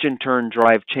 which in turn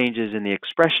drive changes in the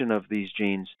expression of these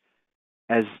genes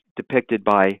as depicted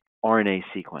by RNA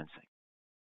sequencing.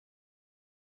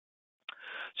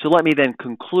 So let me then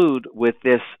conclude with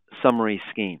this summary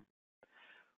scheme.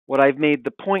 What I've made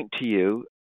the point to you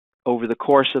over the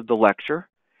course of the lecture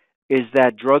is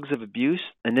that drugs of abuse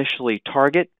initially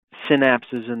target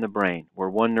synapses in the brain, where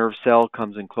one nerve cell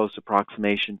comes in close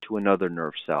approximation to another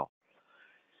nerve cell.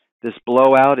 This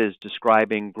blowout is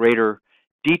describing greater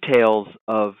details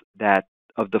of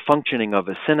the functioning of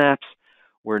a synapse,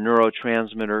 where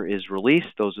neurotransmitter is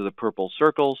released. Those are the purple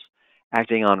circles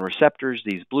acting on receptors,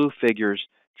 these blue figures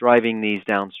driving these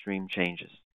downstream changes.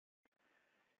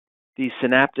 These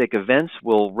synaptic events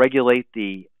will regulate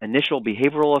the initial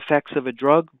behavioral effects of a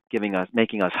drug,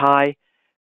 making us high,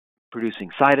 producing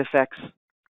side effects,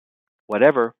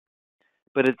 whatever.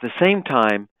 But at the same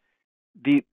time,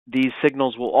 these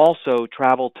signals will also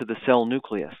travel to the cell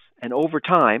nucleus. And over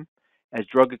time, as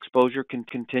drug exposure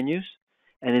continues,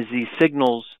 and as these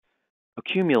signals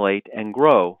accumulate and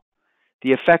grow,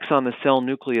 the effects on the cell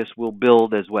nucleus will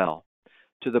build as well,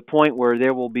 to the point where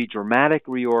there will be dramatic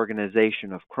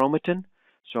reorganization of chromatin.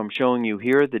 So I'm showing you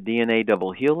here the DNA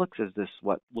double helix as this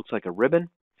what looks like a ribbon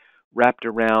wrapped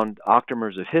around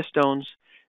octamers of histones,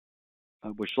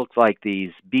 which looks like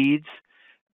these beads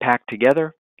packed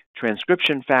together,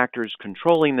 transcription factors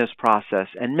controlling this process,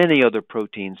 and many other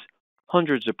proteins,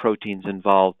 hundreds of proteins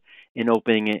involved in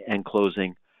opening and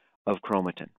closing of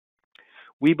chromatin.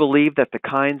 We believe that the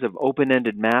kinds of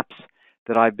open-ended maps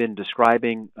that I've been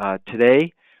describing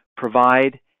today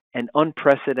provide an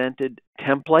unprecedented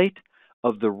template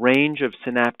of the range of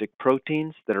synaptic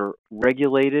proteins that are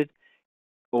regulated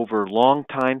over long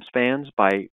time spans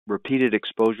by repeated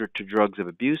exposure to drugs of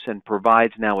abuse and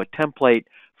provides now a template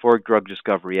for drug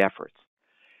discovery efforts.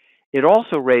 It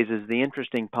also raises the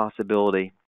interesting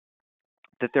possibility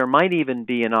that there might even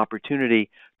be an opportunity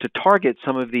to target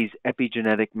some of these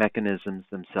epigenetic mechanisms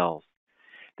themselves.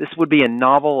 This would be a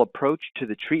novel approach to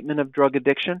the treatment of drug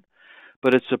addiction,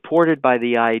 but it's supported by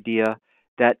the idea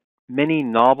that many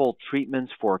novel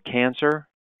treatments for cancer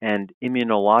and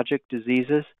immunologic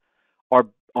diseases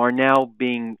are now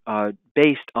being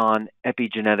based on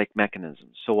epigenetic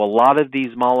mechanisms. So a lot of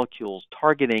these molecules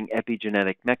targeting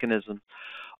epigenetic mechanisms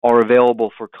are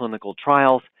available for clinical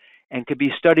trials and can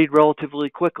be studied relatively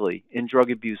quickly in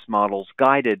drug abuse models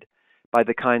guided by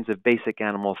the kinds of basic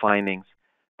animal findings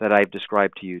that I've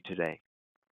described to you today.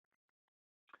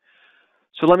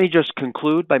 So let me just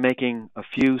conclude by making a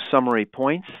few summary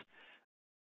points.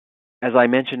 As I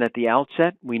mentioned at the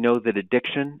outset, we know that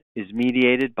addiction is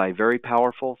mediated by very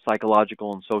powerful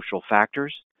psychological and social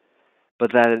factors,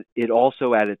 but that it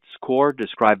also at its core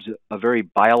describes a very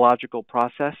biological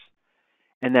process,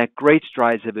 and that great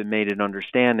strides have been made in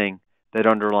understanding that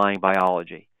underlying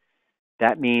biology.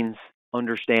 That means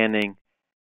understanding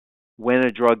when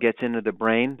a drug gets into the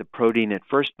brain, the protein it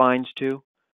first binds to,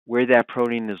 where that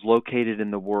protein is located in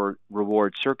the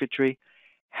reward circuitry,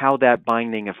 how that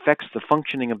binding affects the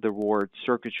functioning of the reward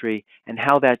circuitry, and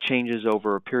how that changes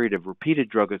over a period of repeated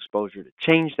drug exposure to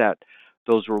change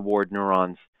those reward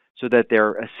neurons so that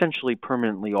they're essentially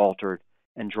permanently altered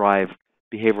and drive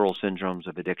behavioral syndromes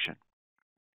of addiction.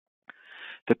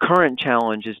 The current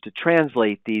challenge is to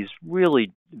translate these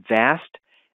really vast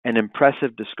and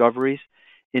impressive discoveries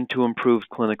into improved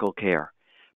clinical care.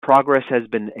 Progress has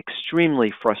been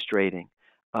extremely frustrating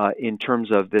in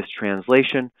terms of this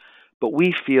translation, but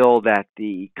we feel that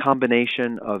the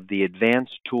combination of the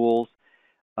advanced tools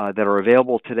that are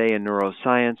available today in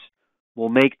neuroscience will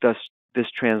make this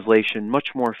translation much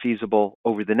more feasible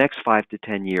over the next 5 to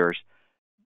 10 years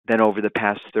than over the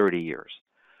past 30 years.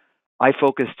 I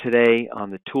focus today on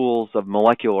the tools of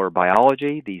molecular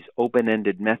biology, these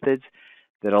open-ended methods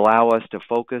that allow us to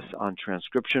focus on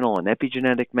transcriptional and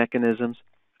epigenetic mechanisms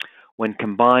when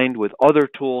combined with other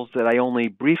tools that I only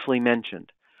briefly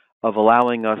mentioned of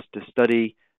allowing us to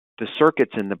study the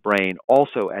circuits in the brain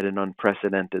also at an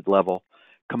unprecedented level.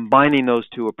 Combining those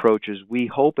two approaches, we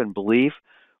hope and believe,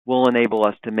 will enable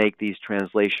us to make these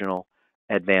translational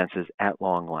advances at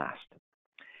long last.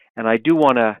 And I do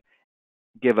want to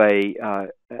give to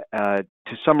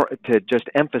just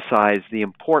emphasize the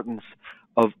importance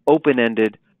of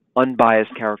open-ended,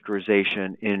 unbiased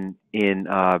characterization in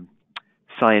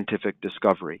scientific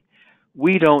discovery.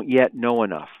 We don't yet know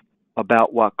enough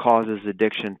about what causes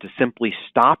addiction to simply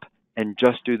stop and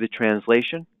just do the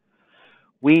translation.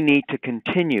 We need to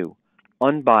continue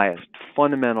unbiased,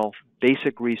 fundamental,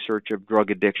 basic research of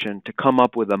drug addiction to come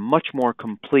up with a much more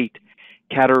complete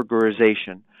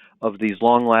categorization of these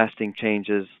long-lasting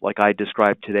changes like I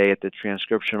described today at the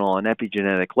transcriptional and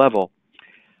epigenetic level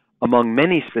among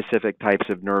many specific types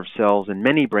of nerve cells in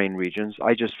many brain regions.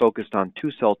 I just focused on 2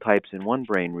 cell types in one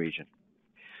brain region,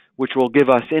 which will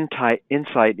give us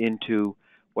insight into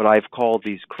what I've called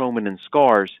these chromatin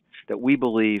scars that we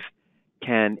believe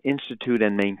can institute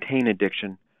and maintain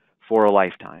addiction for a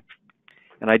lifetime.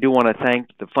 And I do want to thank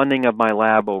the funding of my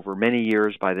lab over many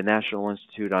years by the National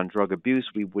Institute on Drug Abuse.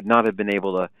 We would not have been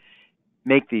able to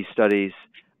make these studies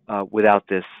without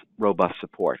this robust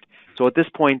support. So at this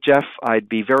point, Jeff, I'd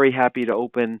be very happy to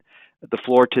open the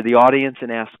floor to the audience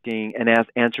and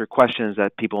answer questions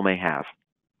that people may have.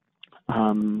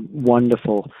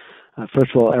 Wonderful.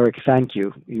 First of all, Eric, thank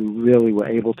you. You really were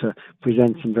able to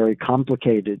present some very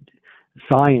complicated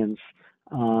science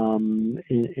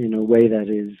in a way that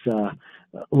is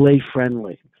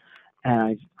lay-friendly.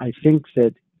 And I think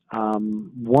that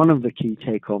one of the key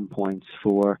take-home points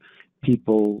for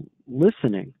people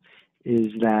listening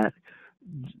is that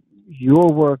your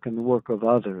work and the work of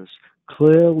others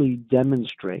clearly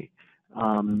demonstrate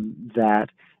that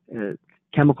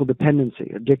chemical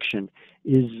dependency, addiction,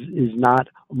 is not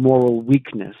a moral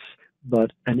weakness,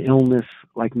 but an illness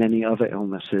like many other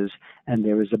illnesses, and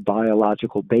there is a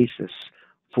biological basis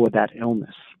for that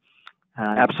illness.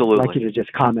 Absolutely. I'd like you to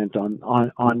just comment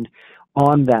on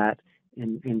that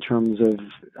in terms of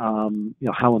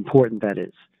how important that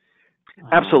is.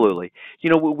 Absolutely.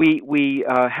 We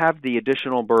have the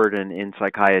additional burden in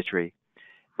psychiatry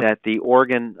that the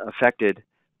organ affected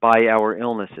by our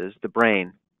illnesses, the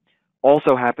brain,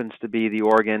 also happens to be the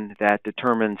organ that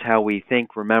determines how we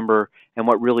think, remember, and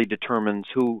what really determines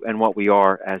who and what we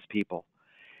are as people.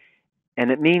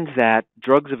 And it means that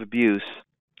drugs of abuse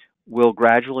will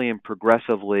gradually and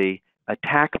progressively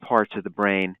attack parts of the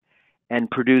brain and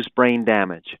produce brain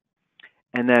damage.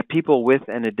 And that people with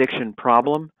an addiction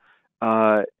problem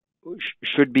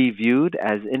should be viewed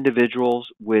as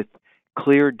individuals with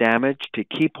clear damage to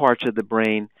key parts of the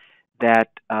brain that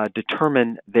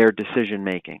determine their decision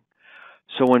making.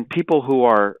 So when people who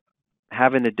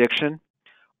have an addiction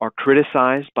are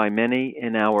criticized by many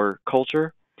in our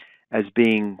culture as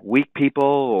being weak people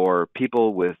or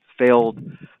people with failed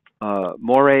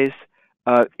mores,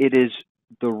 it is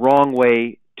the wrong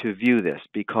way to view this,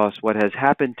 because what has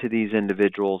happened to these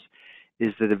individuals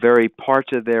is that the very parts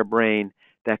of their brain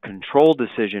that control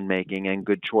decision making and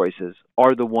good choices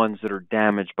are the ones that are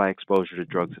damaged by exposure to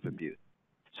drugs of abuse.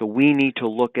 So we need to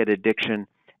look at addiction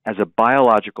as a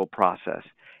biological process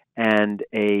and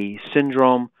a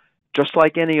syndrome, just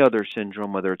like any other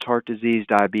syndrome, whether it's heart disease,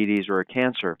 diabetes, or a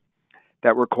cancer,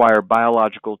 that require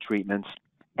biological treatments.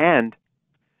 And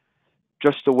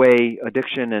just the way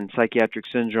addiction and psychiatric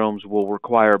syndromes will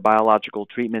require biological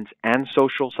treatments and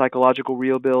social psychological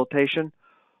rehabilitation,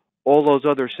 all those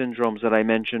other syndromes that I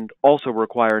mentioned also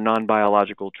require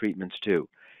non-biological treatments too.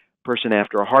 Person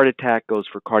after a heart attack goes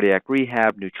for cardiac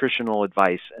rehab, nutritional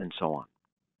advice, and so on.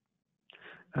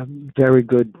 Very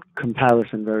good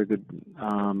comparison, very good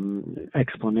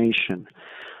explanation.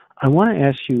 I want to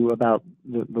ask you about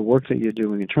the work that you're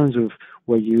doing in terms of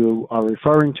what you are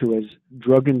referring to as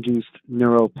drug-induced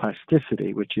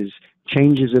neuroplasticity, which is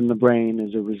changes in the brain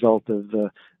as a result of the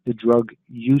drug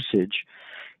usage.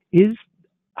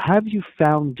 Have you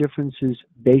found differences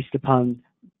based upon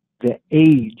the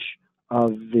age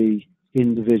of the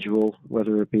individual,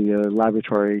 whether it be a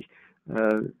laboratory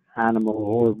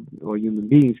animal or human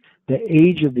beings, the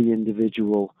age of the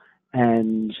individual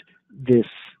and this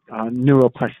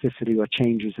neuroplasticity or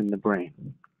changes in the brain?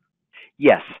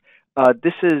 Yes.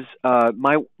 This is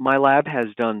my lab has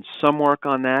done some work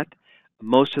on that.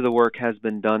 Most of the work has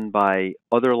been done by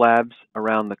other labs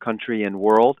around the country and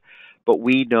world, but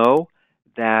we know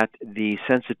that the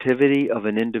sensitivity of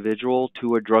an individual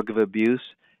to a drug of abuse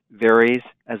varies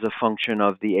as a function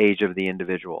of the age of the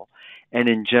individual. And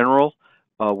in general,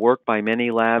 work by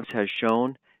many labs has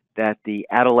shown that the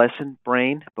adolescent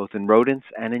brain, both in rodents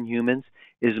and in humans,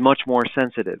 is much more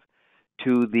sensitive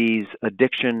to these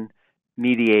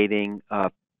addiction-mediating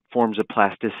forms of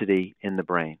plasticity in the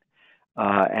brain.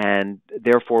 And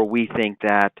therefore, we think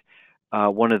that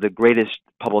one of the greatest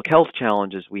public health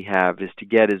challenges we have is to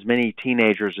get as many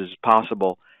teenagers as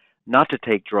possible not to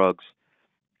take drugs,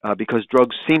 because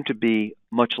drugs seem to be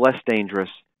much less dangerous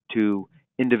to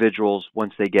individuals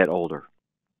once they get older.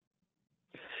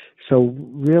 So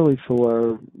really,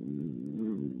 for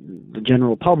the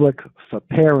general public, for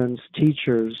parents,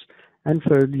 teachers, and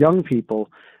for young people,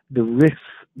 the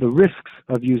risks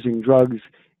of using drugs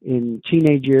in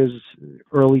teenage years,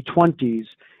 early 20s,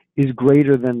 is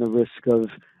greater than the risk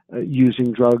of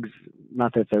using drugs,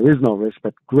 not that there is no risk,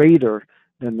 but greater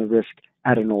than the risk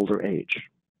at an older age.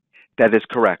 That is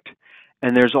correct.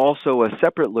 And there's also a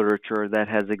separate literature that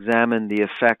has examined the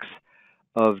effects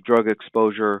of drug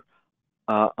exposure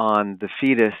on the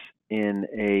fetus in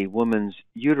a woman's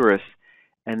uterus,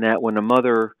 and that when a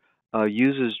mother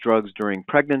uses drugs during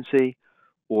pregnancy,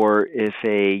 or if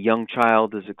a young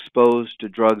child is exposed to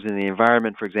drugs in the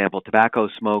environment, for example, tobacco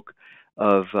smoke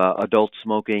of adult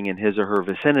smoking in his or her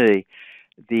vicinity,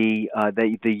 the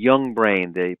young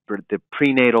brain, the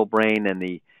prenatal brain, and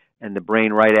the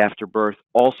brain right after birth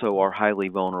also are highly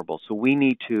vulnerable. So we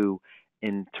need to,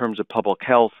 in terms of public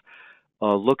health,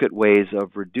 look at ways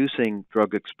of reducing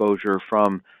drug exposure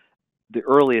from the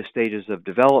earliest stages of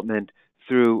development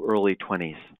through early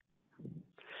 20s.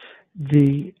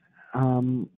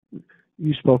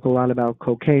 You spoke a lot about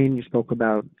cocaine, you spoke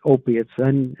about opiates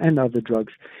and other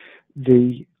drugs.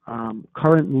 The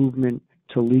current movement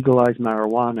to legalize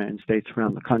marijuana in states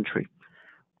around the country.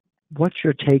 What's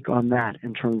your take on that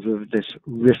in terms of this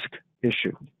risk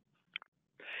issue?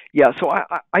 Yeah, so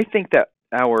I think that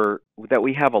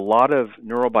we have a lot of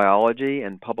neurobiology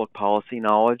and public policy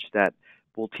knowledge that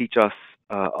will teach us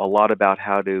a lot about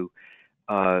how to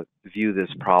view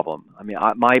this problem. I mean,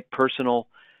 my personal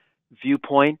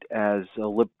viewpoint as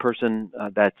a person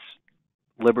that's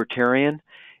libertarian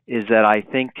is that I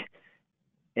think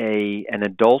an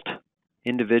adult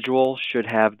individual should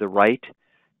have the right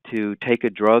to take a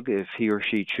drug if he or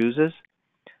she chooses,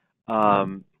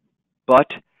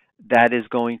 but that is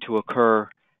going to occur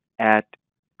at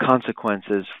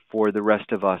consequences for the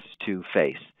rest of us to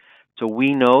face. So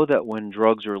we know that when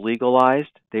drugs are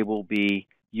legalized, they will be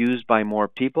used by more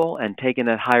people and taken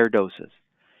at higher doses.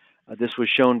 This was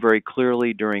shown very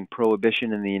clearly during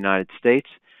Prohibition in the United States,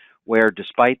 where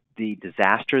despite the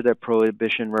disaster that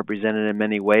prohibition represented in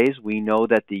many ways, we know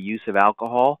that the use of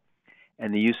alcohol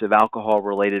and the use of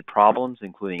alcohol-related problems,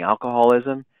 including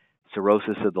alcoholism,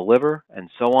 cirrhosis of the liver, and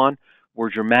so on, were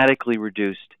dramatically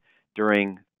reduced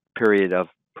during the period of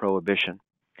prohibition.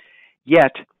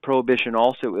 Yet, prohibition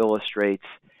also illustrates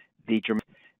the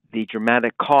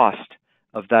dramatic cost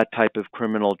of that type of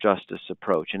criminal justice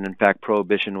approach. And in fact,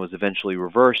 prohibition was eventually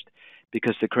reversed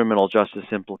because the criminal justice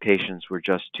implications were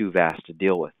just too vast to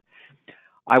deal with.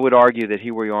 I would argue that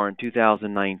here we are in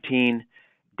 2019,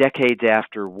 decades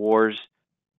after wars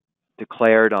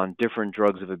declared on different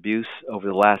drugs of abuse over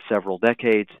the last several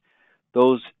decades.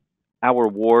 Our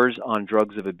wars on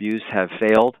drugs of abuse have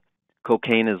failed.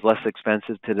 Cocaine is less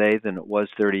expensive today than it was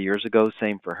 30 years ago.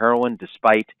 Same for heroin,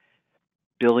 despite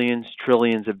billions,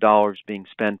 trillions of dollars being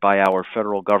spent by our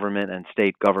federal government and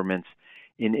state governments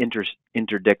in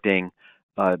interdicting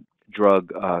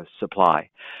drug supply.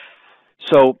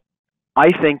 So I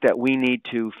think that we need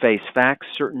to face facts.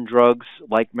 Certain drugs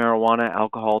like marijuana,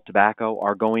 alcohol, tobacco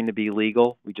are going to be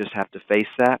legal. We just have to face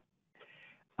that.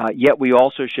 Yet we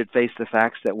also should face the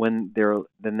facts that when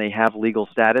they have legal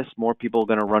status, more people are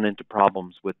going to run into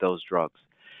problems with those drugs.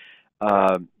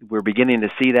 We're beginning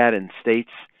to see that in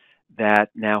states that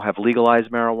now have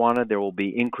legalized marijuana. There will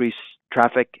be increased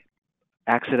traffic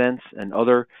accidents and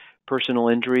other personal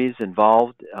injuries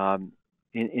involved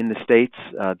in the states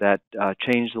that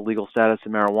change the legal status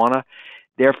of marijuana.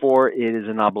 Therefore, it is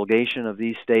an obligation of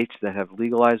these states that have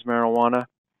legalized marijuana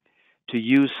to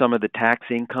use some of the tax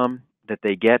income that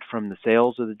they get from the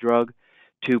sales of the drug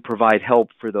to provide help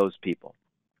for those people.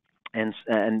 And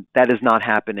that is not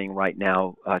happening right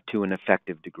now to an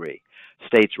effective degree.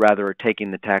 States rather are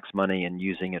taking the tax money and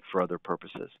using it for other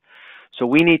purposes. So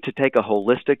we need to take a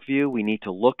holistic view. We need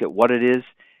to look at what it is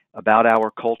about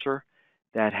our culture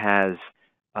that has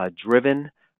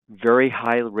driven very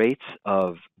high rates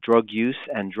of drug use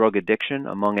and drug addiction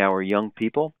among our young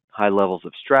people, high levels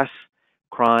of stress,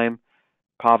 crime,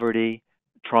 poverty,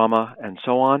 trauma, and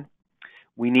so on.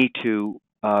 We need to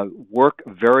work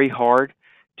very hard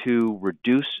to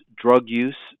reduce drug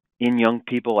use in young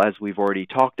people, as we've already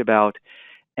talked about,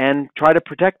 and try to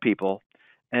protect people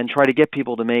and try to get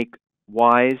people to make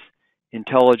wise,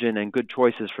 intelligent, and good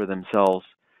choices for themselves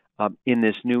in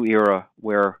this new era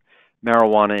where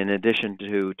marijuana, in addition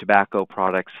to tobacco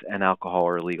products and alcohol,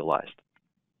 are legalized.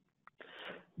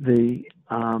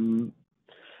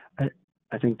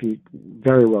 I think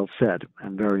very well said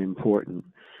and very important.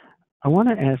 I want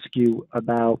to ask you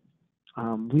about,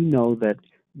 we know that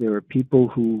there are people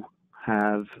who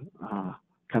have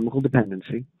chemical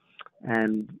dependency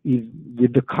and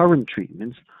with the current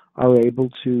treatments are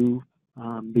able to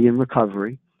be in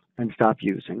recovery and stop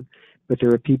using, but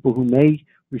there are people who may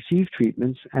receive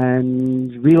treatments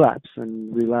and relapse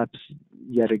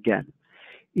yet again.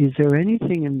 Is there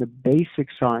anything in the basic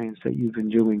science that you've been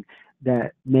doing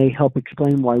that may help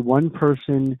explain why one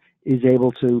person is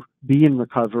able to be in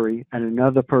recovery and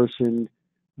another person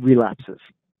relapses?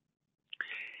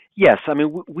 Yes, I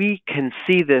mean, we can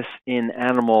see this in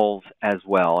animals as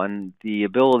well, and the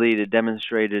ability to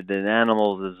demonstrate it in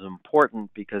animals is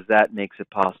important because that makes it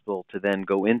possible to then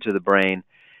go into the brain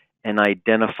and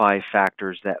identify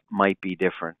factors that might be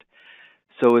different.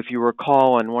 So if you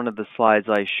recall on one of the slides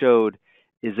I showed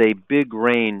is a big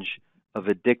range of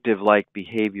addictive-like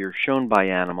behavior shown by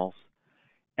animals.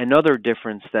 Another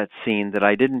difference that's seen that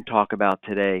I didn't talk about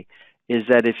today is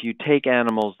that if you take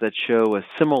animals that show a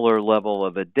similar level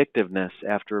of addictiveness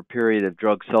after a period of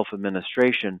drug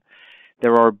self-administration,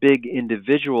 there are big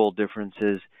individual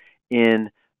differences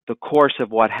in the course of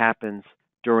what happens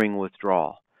during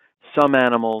withdrawal. Some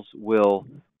animals will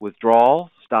withdraw,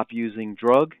 stop using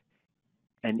drug,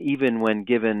 and even when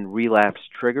given relapse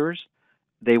triggers,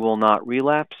 they will not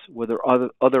relapse, whether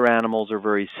other animals are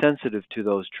very sensitive to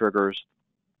those triggers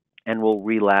and will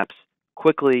relapse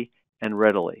quickly and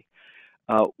readily.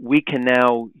 We can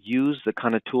now use the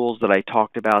kind of tools that I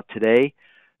talked about today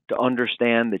to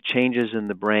understand the changes in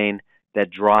the brain that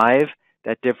drive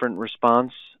that different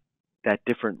response, that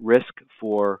different risk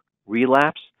for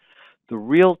relapse. The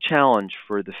real challenge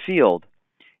for the field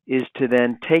is to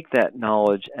then take that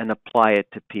knowledge and apply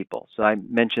it to people. So I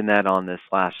mentioned that on this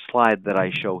last slide that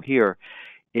I show here,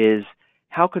 is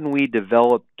how can we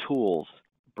develop tools,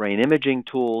 brain imaging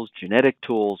tools, genetic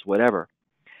tools, whatever,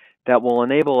 that will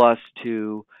enable us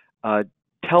to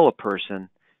tell a person,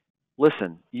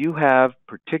 listen, you have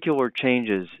particular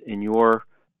changes in your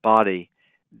body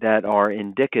that are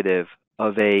indicative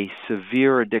of a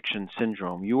severe addiction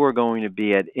syndrome. You are going to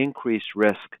be at increased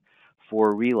risk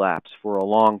for relapse for a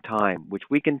long time, which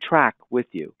we can track with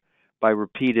you by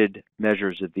repeated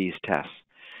measures of these tests,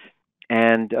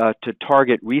 and to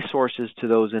target resources to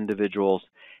those individuals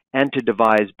and to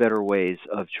devise better ways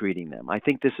of treating them. I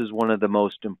think this is one of the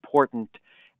most important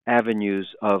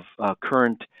avenues of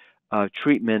current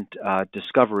treatment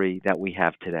discovery that we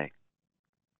have today.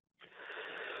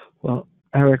 Well,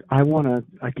 Eric, I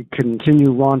could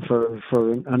continue on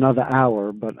for another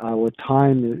hour, but our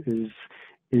time is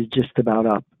just about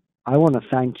up. I want to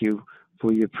thank you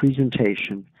for your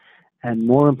presentation, and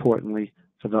more importantly,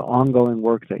 for the ongoing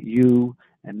work that you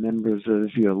and members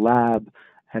of your lab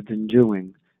have been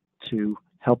doing to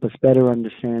help us better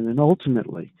understand and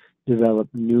ultimately develop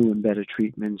new and better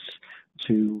treatments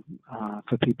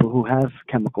for people who have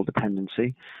chemical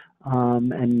dependency,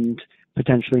 and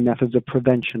potentially methods of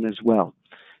prevention as well.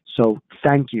 So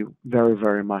thank you very,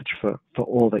 very much for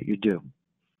all that you do.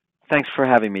 Thanks for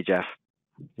having me, Jeff.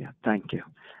 Yeah, thank you.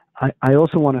 I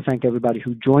also want to thank everybody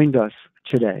who joined us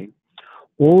today.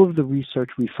 All of the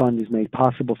research we fund is made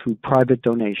possible through private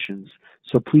donations,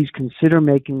 so please consider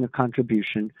making a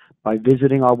contribution by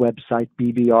visiting our website,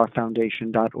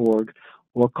 bbrfoundation.org,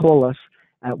 or call us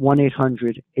at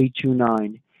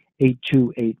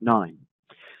 1-800-829-8289.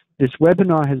 This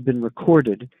webinar has been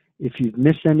recorded. If you've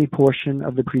missed any portion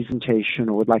of the presentation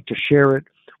or would like to share it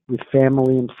with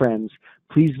family and friends,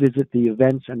 please visit the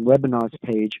Events and Webinars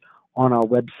page on our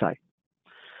website.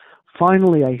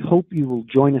 Finally, I hope you will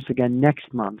join us again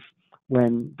next month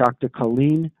when Dr.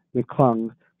 Colleen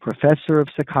McClung, Professor of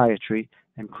Psychiatry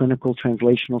and Clinical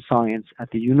Translational Science at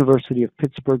the University of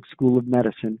Pittsburgh School of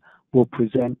Medicine, will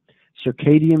present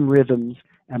Circadian Rhythms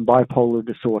and Bipolar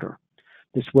Disorder.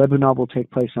 This webinar will take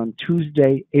place on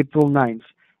Tuesday, April 9th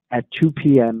at 2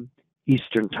 p.m.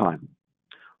 Eastern Time.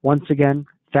 Once again,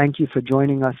 thank you for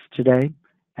joining us today,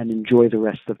 and enjoy the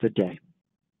rest of the day.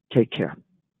 Take care.